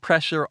lot of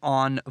pressure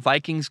on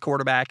Vikings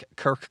quarterback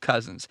Kirk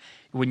Cousins,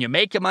 when you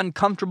make him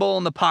uncomfortable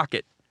in the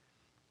pocket,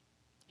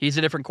 he's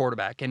a different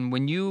quarterback. And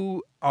when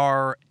you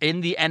are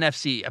in the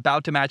NFC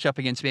about to match up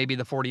against maybe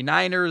the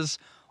 49ers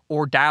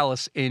or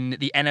Dallas in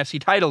the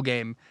NFC title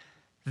game,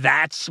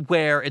 that's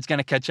where it's going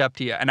to catch up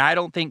to you. And I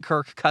don't think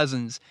Kirk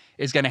Cousins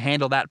is going to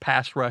handle that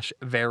pass rush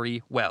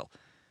very well.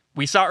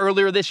 We saw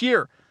earlier this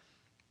year,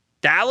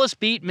 Dallas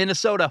beat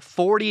Minnesota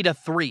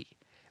 40-3.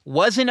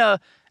 Wasn't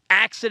a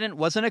accident,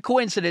 wasn't a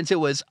coincidence. It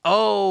was,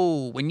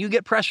 when you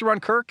get pressure on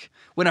Kirk,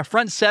 when a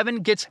front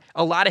seven gets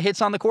a lot of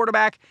hits on the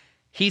quarterback,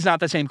 he's not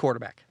the same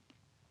quarterback.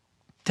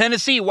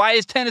 Tennessee, why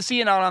is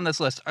Tennessee not on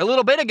this list? A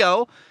little bit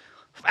ago,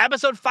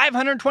 episode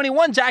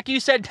 521, Jack, you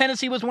said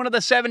Tennessee was one of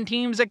the 7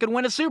 teams that could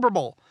win a Super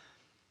Bowl.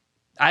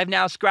 I've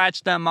now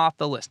scratched them off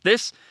the list.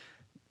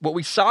 What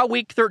we saw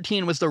week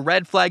 13 was the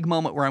red flag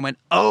moment where I went,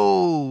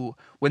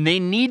 when they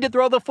need to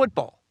throw the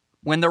football,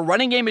 when their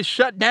running game is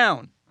shut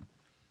down,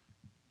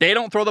 they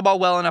don't throw the ball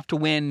well enough to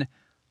win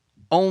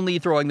only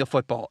throwing the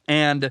football.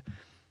 And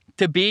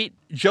to beat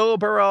Joe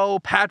Burrow,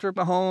 Patrick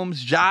Mahomes,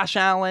 Josh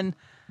Allen,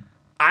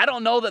 I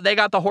don't know that they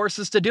got the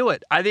horses to do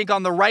it. I think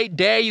on the right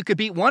day, you could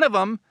beat one of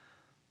them,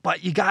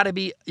 but you got to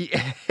be, the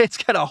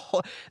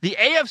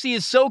AFC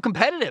is so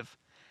competitive.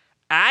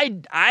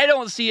 I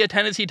don't see a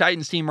Tennessee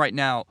Titans team right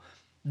now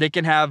that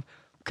can have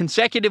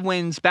consecutive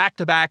wins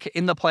back-to-back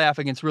in the playoff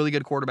against really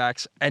good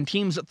quarterbacks and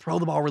teams that throw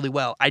the ball really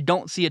well. I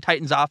don't see a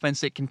Titans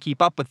offense that can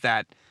keep up with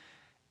that.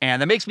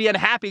 And that makes me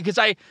unhappy because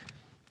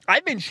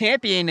I've been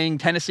championing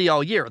Tennessee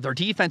all year. Their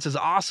defense is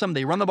awesome.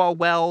 They run the ball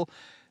well.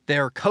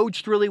 They're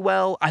coached really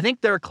well. I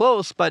think they're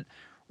close, but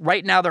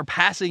right now their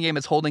passing game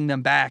is holding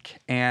them back,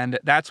 and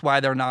that's why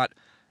they're not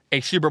a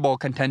Super Bowl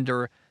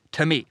contender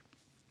to me.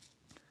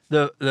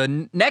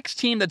 The next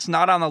team that's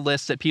not on the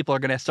list that people are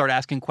going to start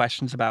asking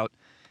questions about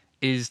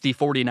is the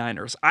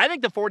 49ers. I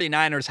think the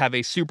 49ers have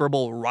a Super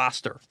Bowl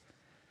roster,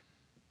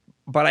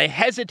 but I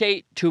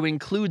hesitate to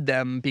include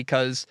them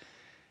because,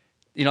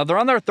 they're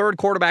on their 3rd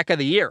quarterback of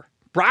the year.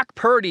 Brock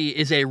Purdy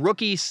is a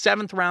rookie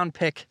 7th-round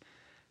pick.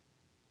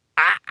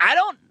 I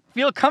don't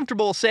feel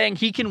comfortable saying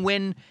he can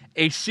win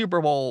a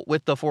Super Bowl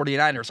with the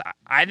 49ers.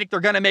 I think they're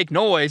going to make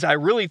noise. I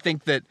really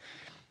think that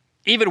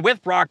even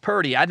with Brock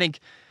Purdy, I think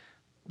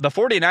the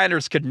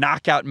 49ers could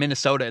knock out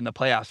Minnesota in the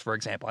playoffs, for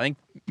example. I think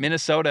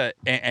Minnesota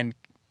and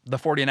the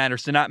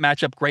 49ers did not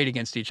match up great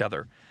against each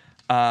other,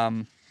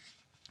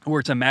 or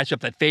it's a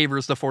matchup that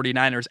favors the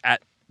 49ers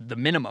at the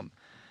minimum.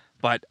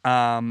 But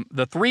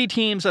the 3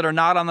 teams that are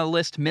not on the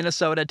list,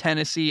 Minnesota,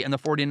 Tennessee, and the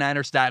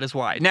 49ers, that is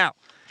why. Now,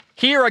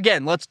 here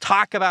again, let's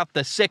talk about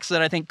the 6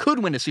 that I think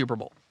could win a Super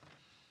Bowl.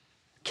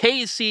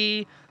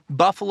 KC,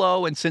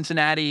 Buffalo, and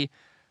Cincinnati,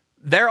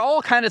 they're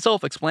all kind of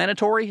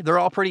self-explanatory. They're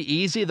all pretty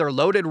easy. They're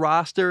loaded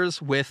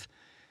rosters with...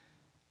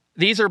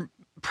 These are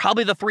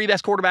probably the 3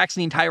 best quarterbacks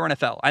in the entire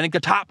NFL. I think the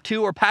top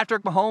 2 are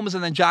Patrick Mahomes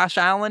and then Josh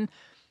Allen.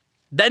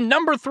 Then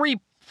number 3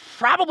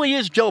 probably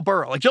is Joe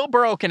Burrow. Like, Joe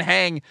Burrow can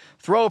hang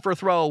throw for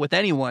throw with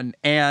anyone.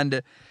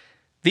 And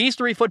these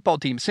 3 football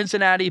teams,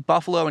 Cincinnati,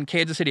 Buffalo, and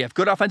Kansas City, have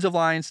good offensive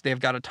lines. They've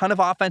got a ton of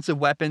offensive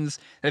weapons.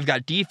 They've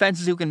got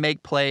defenses who can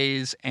make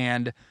plays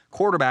and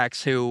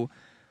quarterbacks who,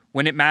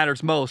 when it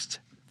matters most,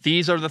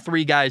 these are the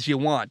 3 guys you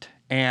want.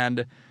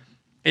 And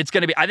it's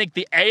going to be, I think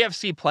the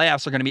AFC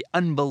playoffs are going to be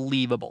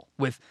unbelievable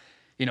with,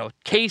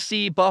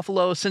 KC,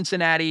 Buffalo,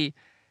 Cincinnati,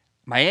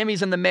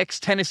 Miami's in the mix.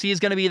 Tennessee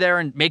is going to be there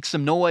and make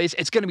some noise.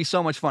 It's going to be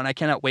so much fun. I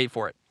cannot wait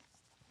for it.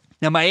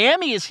 Now,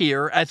 Miami is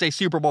here as a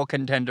Super Bowl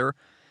contender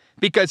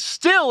because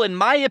still, in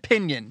my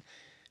opinion,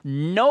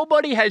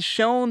 nobody has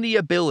shown the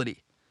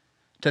ability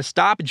to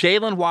stop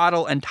Jalen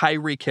Waddle and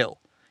Tyreek Hill.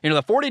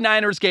 The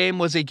 49ers game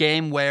was a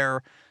game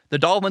where the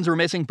Dolphins were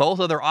missing both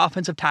of their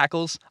offensive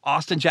tackles,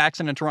 Austin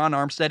Jackson and Teron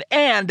Armstead,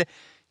 and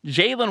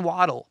Jalen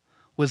Waddle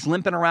was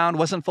limping around,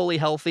 wasn't fully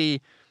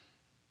healthy.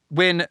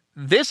 When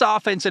this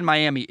offense in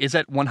Miami is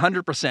at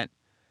 100%,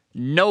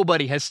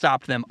 nobody has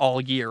stopped them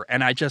all year,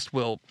 and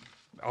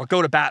I'll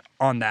go to bat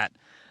on that.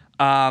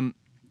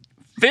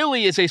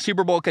 Philly is a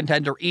Super Bowl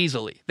contender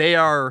easily. They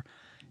are,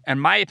 in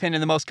my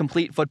opinion, the most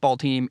complete football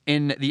team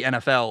in the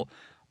NFL.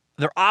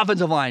 Their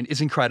offensive line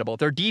is incredible.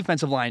 Their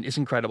defensive line is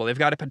incredible. They've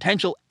got a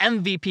potential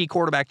MVP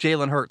quarterback,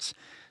 Jalen Hurts.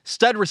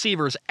 Stud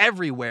receivers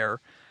everywhere.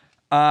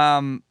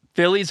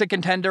 Philly's a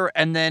contender.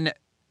 And then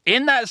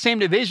in that same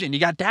division, you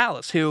got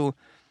Dallas, who,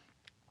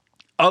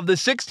 of the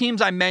 6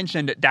 teams I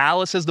mentioned,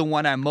 Dallas is the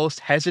one I'm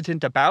most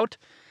hesitant about.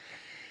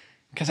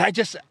 Because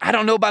I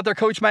don't know about their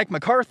coach, Mike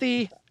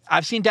McCarthy.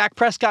 I've seen Dak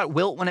Prescott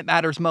wilt when it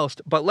matters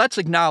most. But let's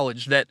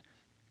acknowledge that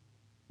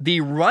the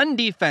run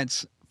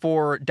defense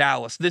for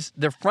Dallas,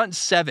 their front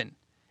 7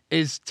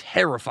 is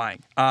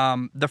terrifying.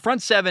 The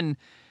front 7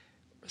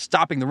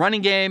 stopping the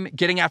running game,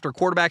 getting after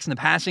quarterbacks in the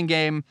passing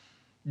game.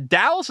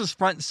 Dallas's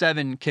front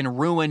 7 can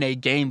ruin a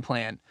game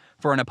plan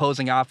for an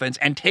opposing offense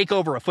and take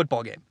over a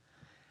football game.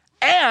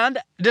 And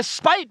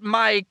despite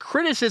my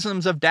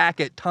criticisms of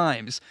Dak at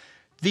times,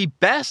 the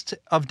best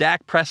of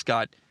Dak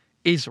Prescott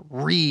is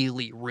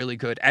really, really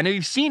good. And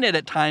we've seen it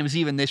at times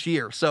even this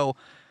year. So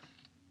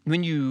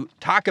when you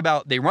talk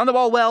about they run the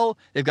ball well,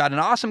 they've got an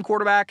awesome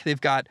quarterback,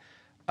 they've got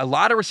a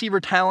lot of receiver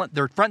talent,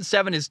 their front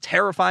seven is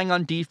terrifying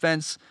on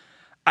defense.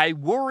 I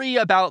worry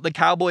about the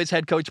Cowboys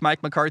head coach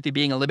Mike McCarthy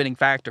being a limiting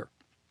factor.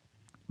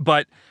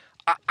 But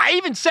I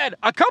even said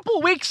a couple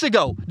of weeks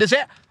ago,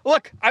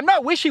 look, I'm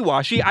not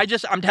wishy-washy.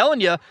 I'm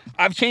telling you,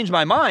 I've changed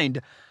my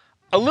mind.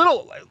 A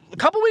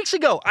couple weeks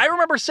ago, I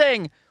remember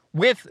saying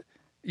with,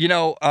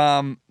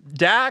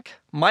 Dak,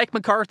 Mike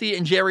McCarthy,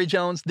 and Jerry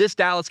Jones, this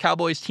Dallas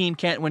Cowboys team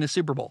can't win a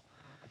Super Bowl.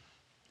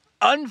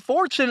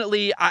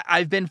 Unfortunately,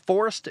 I've been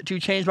forced to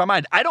change my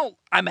mind.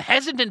 I'm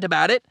hesitant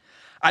about it.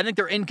 I think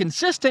they're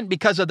inconsistent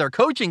because of their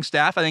coaching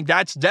staff. I think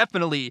that's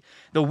definitely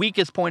the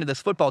weakest point of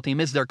this football team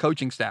is their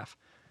coaching staff.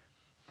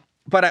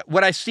 But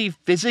what I see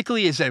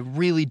physically is a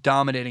really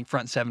dominating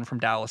front seven from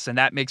Dallas, and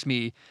that makes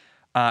me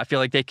feel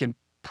like they can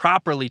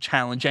properly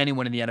challenge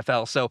anyone in the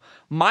NFL. So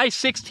my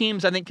 6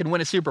 teams, I think, can win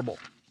a Super Bowl.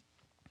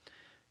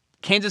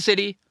 Kansas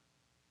City,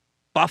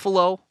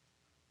 Buffalo,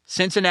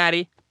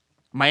 Cincinnati,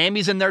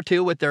 Miami's in there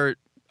too with their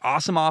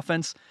awesome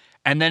offense.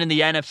 And then in the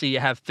NFC, you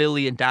have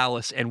Philly and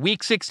Dallas. And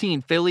Week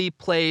 16, Philly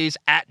plays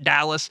at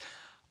Dallas.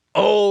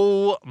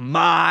 Oh,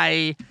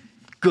 my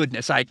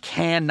goodness. I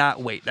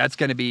cannot wait. That's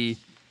going to be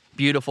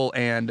beautiful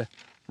and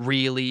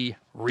really,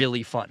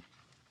 really fun.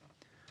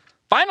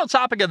 Final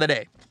topic of the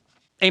day.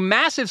 A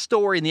massive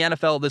story in the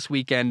NFL this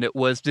weekend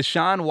was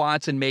Deshaun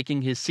Watson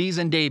making his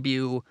season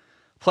debut,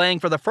 playing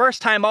for the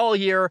first time all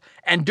year,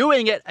 and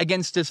doing it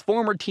against his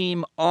former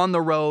team on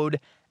the road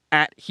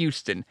at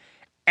Houston.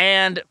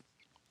 And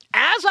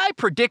as I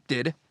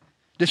predicted,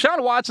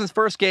 Deshaun Watson's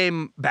first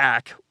game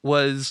back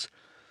was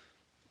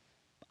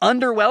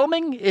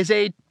underwhelming, is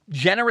a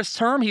generous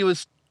term. He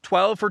was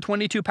 12 for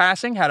 22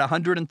 passing, had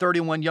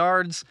 131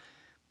 yards,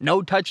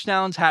 no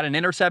touchdowns, had an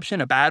interception,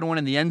 a bad one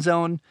in the end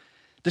zone.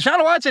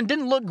 Deshaun Watson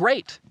didn't look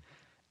great.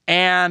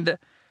 And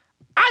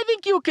I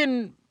think you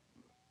can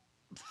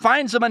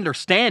find some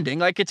understanding.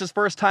 Like, it's his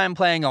first time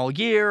playing all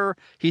year.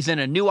 He's in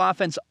a new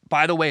offense,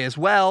 by the way, as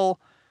well.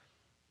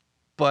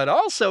 But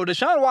also,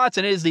 Deshaun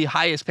Watson is the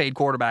highest paid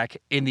quarterback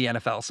in the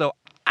NFL. So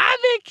I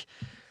think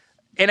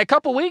in a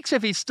couple weeks,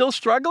 if he's still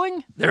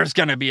struggling, there's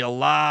going to be a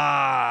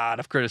lot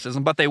of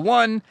criticism. But they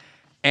won.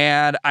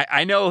 And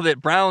I know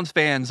that Browns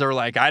fans are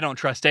like, I don't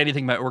trust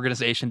anything my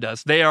organization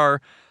does. They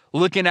are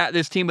looking at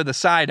this team with a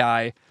side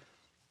eye.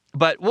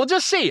 But we'll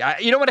just see.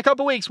 In a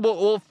couple weeks,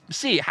 we'll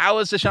see. How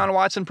is Deshaun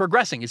Watson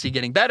progressing? Is he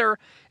getting better?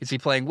 Is he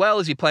playing well?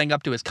 Is he playing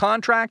up to his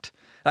contract?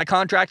 That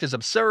contract is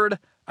absurd.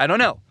 I don't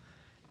know.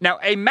 Now,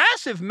 a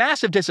massive,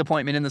 massive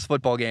disappointment in this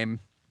football game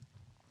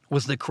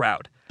was the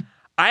crowd.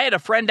 I had a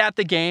friend at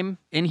the game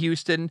in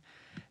Houston.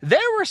 There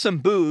were some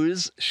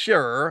boos,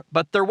 sure,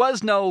 but there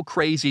was no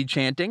crazy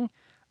chanting.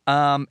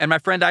 And my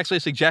friend actually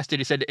suggested,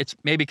 he said, it's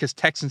maybe because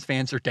Texans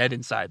fans are dead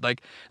inside.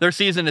 Like, their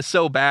season is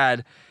so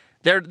bad,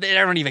 they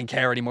don't even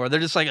care anymore. They're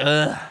just like,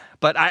 ugh.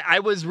 But I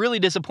was really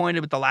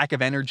disappointed with the lack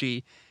of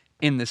energy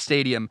in the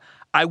stadium.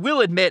 I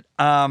will admit,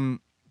 Browns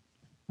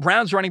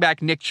running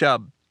back Nick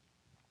Chubb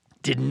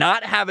did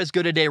not have as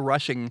good a day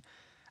rushing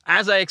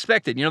as I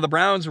expected. The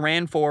Browns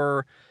ran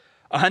for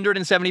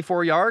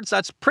 174 yards.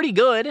 That's pretty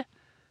good.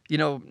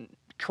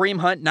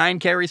 Kareem Hunt, 9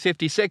 carries,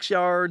 56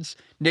 yards.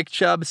 Nick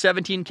Chubb,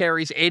 17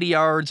 carries, 80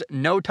 yards.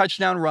 No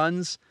touchdown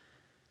runs.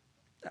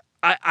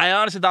 I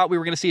honestly thought we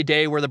were going to see a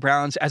day where the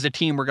Browns, as a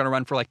team, were going to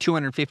run for like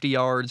 250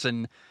 yards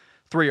and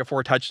 3 or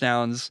 4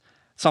 touchdowns,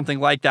 something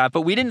like that.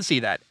 But we didn't see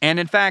that. And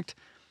in fact,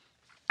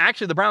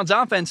 actually, the Browns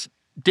offense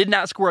did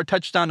not score a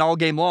touchdown all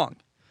game long.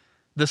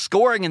 The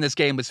scoring in this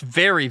game was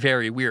very,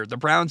 very weird. The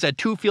Browns had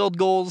 2 field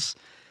goals.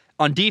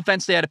 On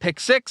defense, they had a pick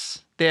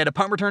 6. They had a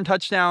punt return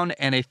touchdown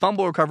and a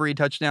fumble recovery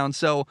touchdown.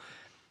 So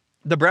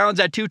the Browns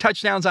had 2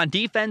 touchdowns on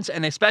defense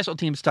and a special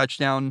teams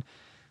touchdown,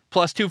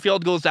 plus 2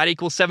 field goals. That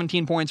equals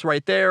 17 points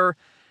right there.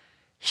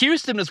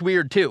 Houston was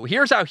weird too.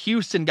 Here's how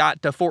Houston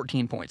got to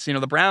 14 points.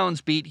 The Browns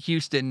beat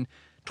Houston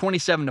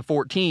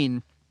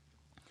 27-14.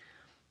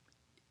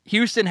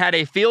 Houston had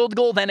a field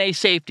goal, then a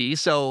safety.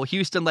 So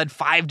Houston led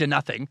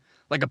 5-0,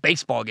 like a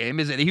baseball game.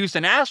 Is it the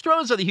Houston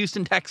Astros or the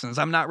Houston Texans?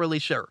 I'm not really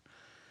sure.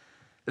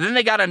 Then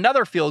they got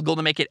another field goal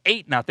to make it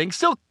 8-0.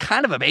 Still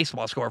kind of a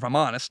baseball score, if I'm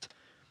honest.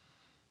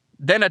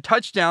 Then a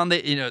touchdown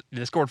that,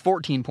 they scored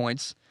 14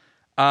 points.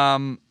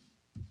 Then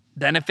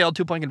it failed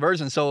 2-point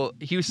conversion. So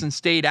Houston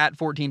stayed at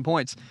 14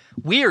 points.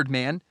 Weird,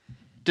 man,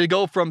 to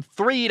go from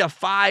 3 to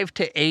 5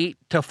 to 8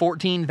 to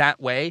 14 that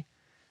way.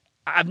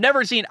 I've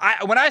never seen,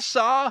 when I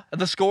saw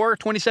the score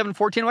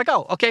 27-14, I'm like,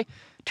 oh, okay,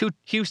 2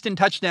 Houston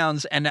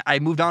touchdowns, and I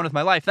moved on with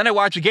my life. Then I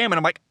watch a game and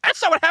I'm like,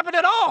 that's not what happened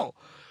at all.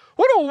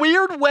 What a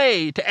weird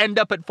way to end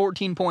up at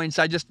 14 points.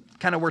 I just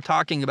kind of were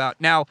talking about.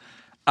 Now,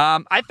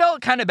 I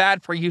felt kind of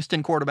bad for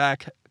Houston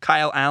quarterback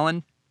Kyle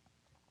Allen.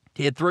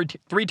 He had 3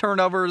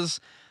 turnovers,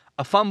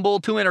 a fumble,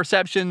 2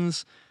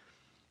 interceptions.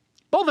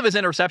 Both of his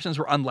interceptions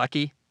were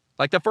unlucky.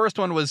 Like, the first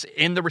one was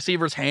in the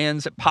receiver's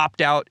hands. It popped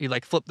out. He,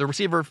 flipped. The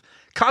receiver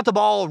caught the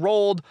ball,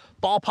 rolled.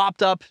 Ball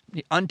popped up,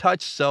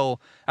 untouched. So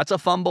that's a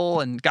fumble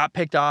and got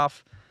picked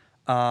off.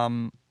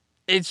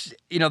 it's,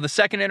 the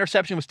second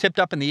interception was tipped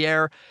up in the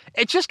air.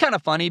 It's just kind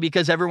of funny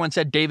because everyone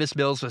said Davis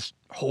Mills was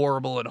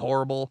horrible and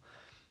horrible.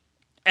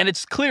 And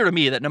it's clear to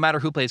me that no matter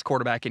who plays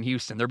quarterback in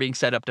Houston, they're being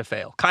set up to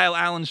fail. Kyle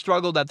Allen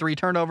struggled at 3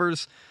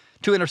 turnovers,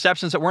 2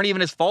 interceptions that weren't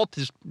even his fault,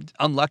 just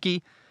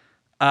unlucky.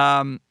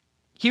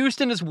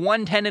 Houston is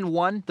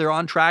 1-10-1. They're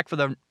on track for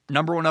the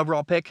number 1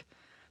 overall pick.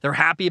 They're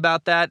happy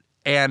about that.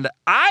 And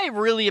I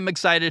really am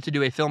excited to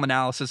do a film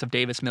analysis of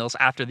Davis Mills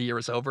after the year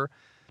is over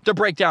to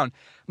break down.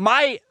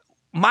 My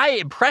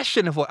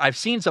impression of what I've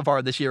seen so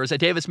far this year is that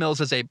Davis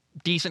Mills is a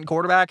decent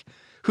quarterback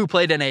who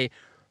played in a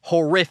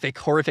horrific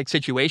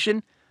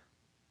situation.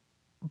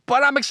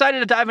 But I'm excited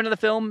to dive into the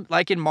film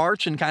like in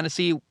March and kind of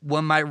see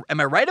am I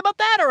right about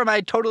that or am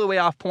I totally way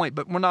off point?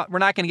 But we're not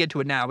going to get to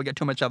it now. We got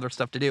too much other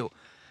stuff to do.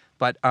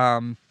 But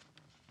the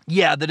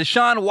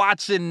Deshaun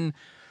Watson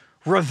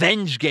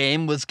revenge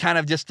game was kind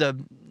of just a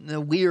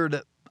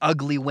weird,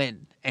 ugly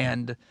win.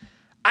 And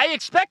I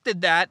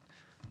expected that,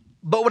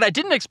 but what I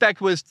didn't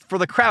expect was for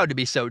the crowd to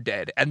be so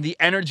dead and the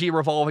energy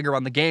revolving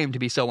around the game to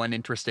be so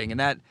uninteresting.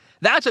 And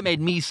that's what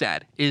made me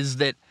sad, is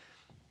that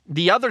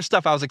the other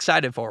stuff I was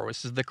excited for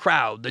was the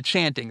crowd, the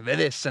chanting, the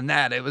this and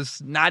that. It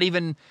was not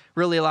even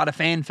really a lot of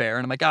fanfare.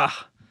 And I'm like,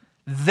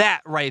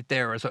 that right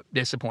there is what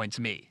disappoints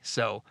me.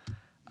 So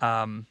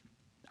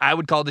I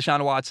would call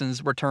Deshaun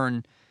Watson's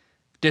return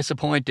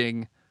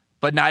disappointing,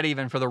 but not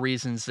even for the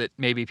reasons that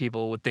maybe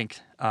people would think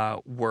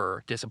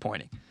were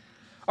disappointing.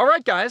 All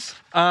right, guys.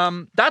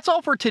 That's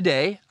all for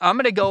today. I'm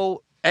going to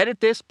go edit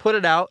this, put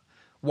it out,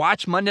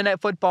 watch Monday Night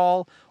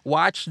Football,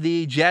 watch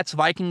the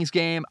Jets-Vikings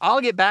game.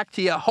 I'll get back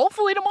to you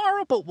hopefully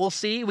tomorrow, but we'll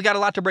see. We got a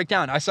lot to break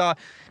down. I saw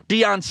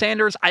Deion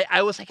Sanders.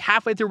 I was like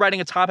halfway through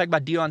writing a topic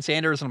about Deion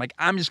Sanders, and I'm like,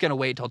 I'm just going to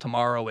wait till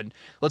tomorrow, and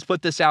let's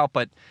put this out.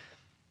 But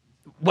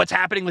what's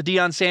happening with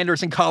Deion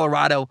Sanders in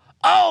Colorado,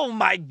 oh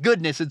my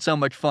goodness, it's so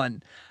much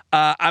fun.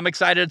 I'm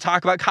excited to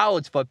talk about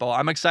college football.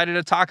 I'm excited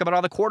to talk about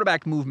all the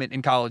quarterback movement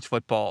in college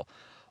football.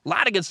 A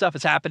lot of good stuff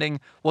is happening.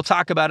 We'll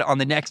talk about it on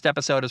the next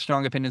episode of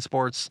Strong Opinion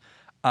Sports.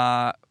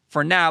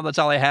 For now, that's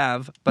all I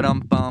have. But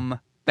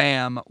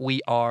bam,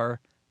 we are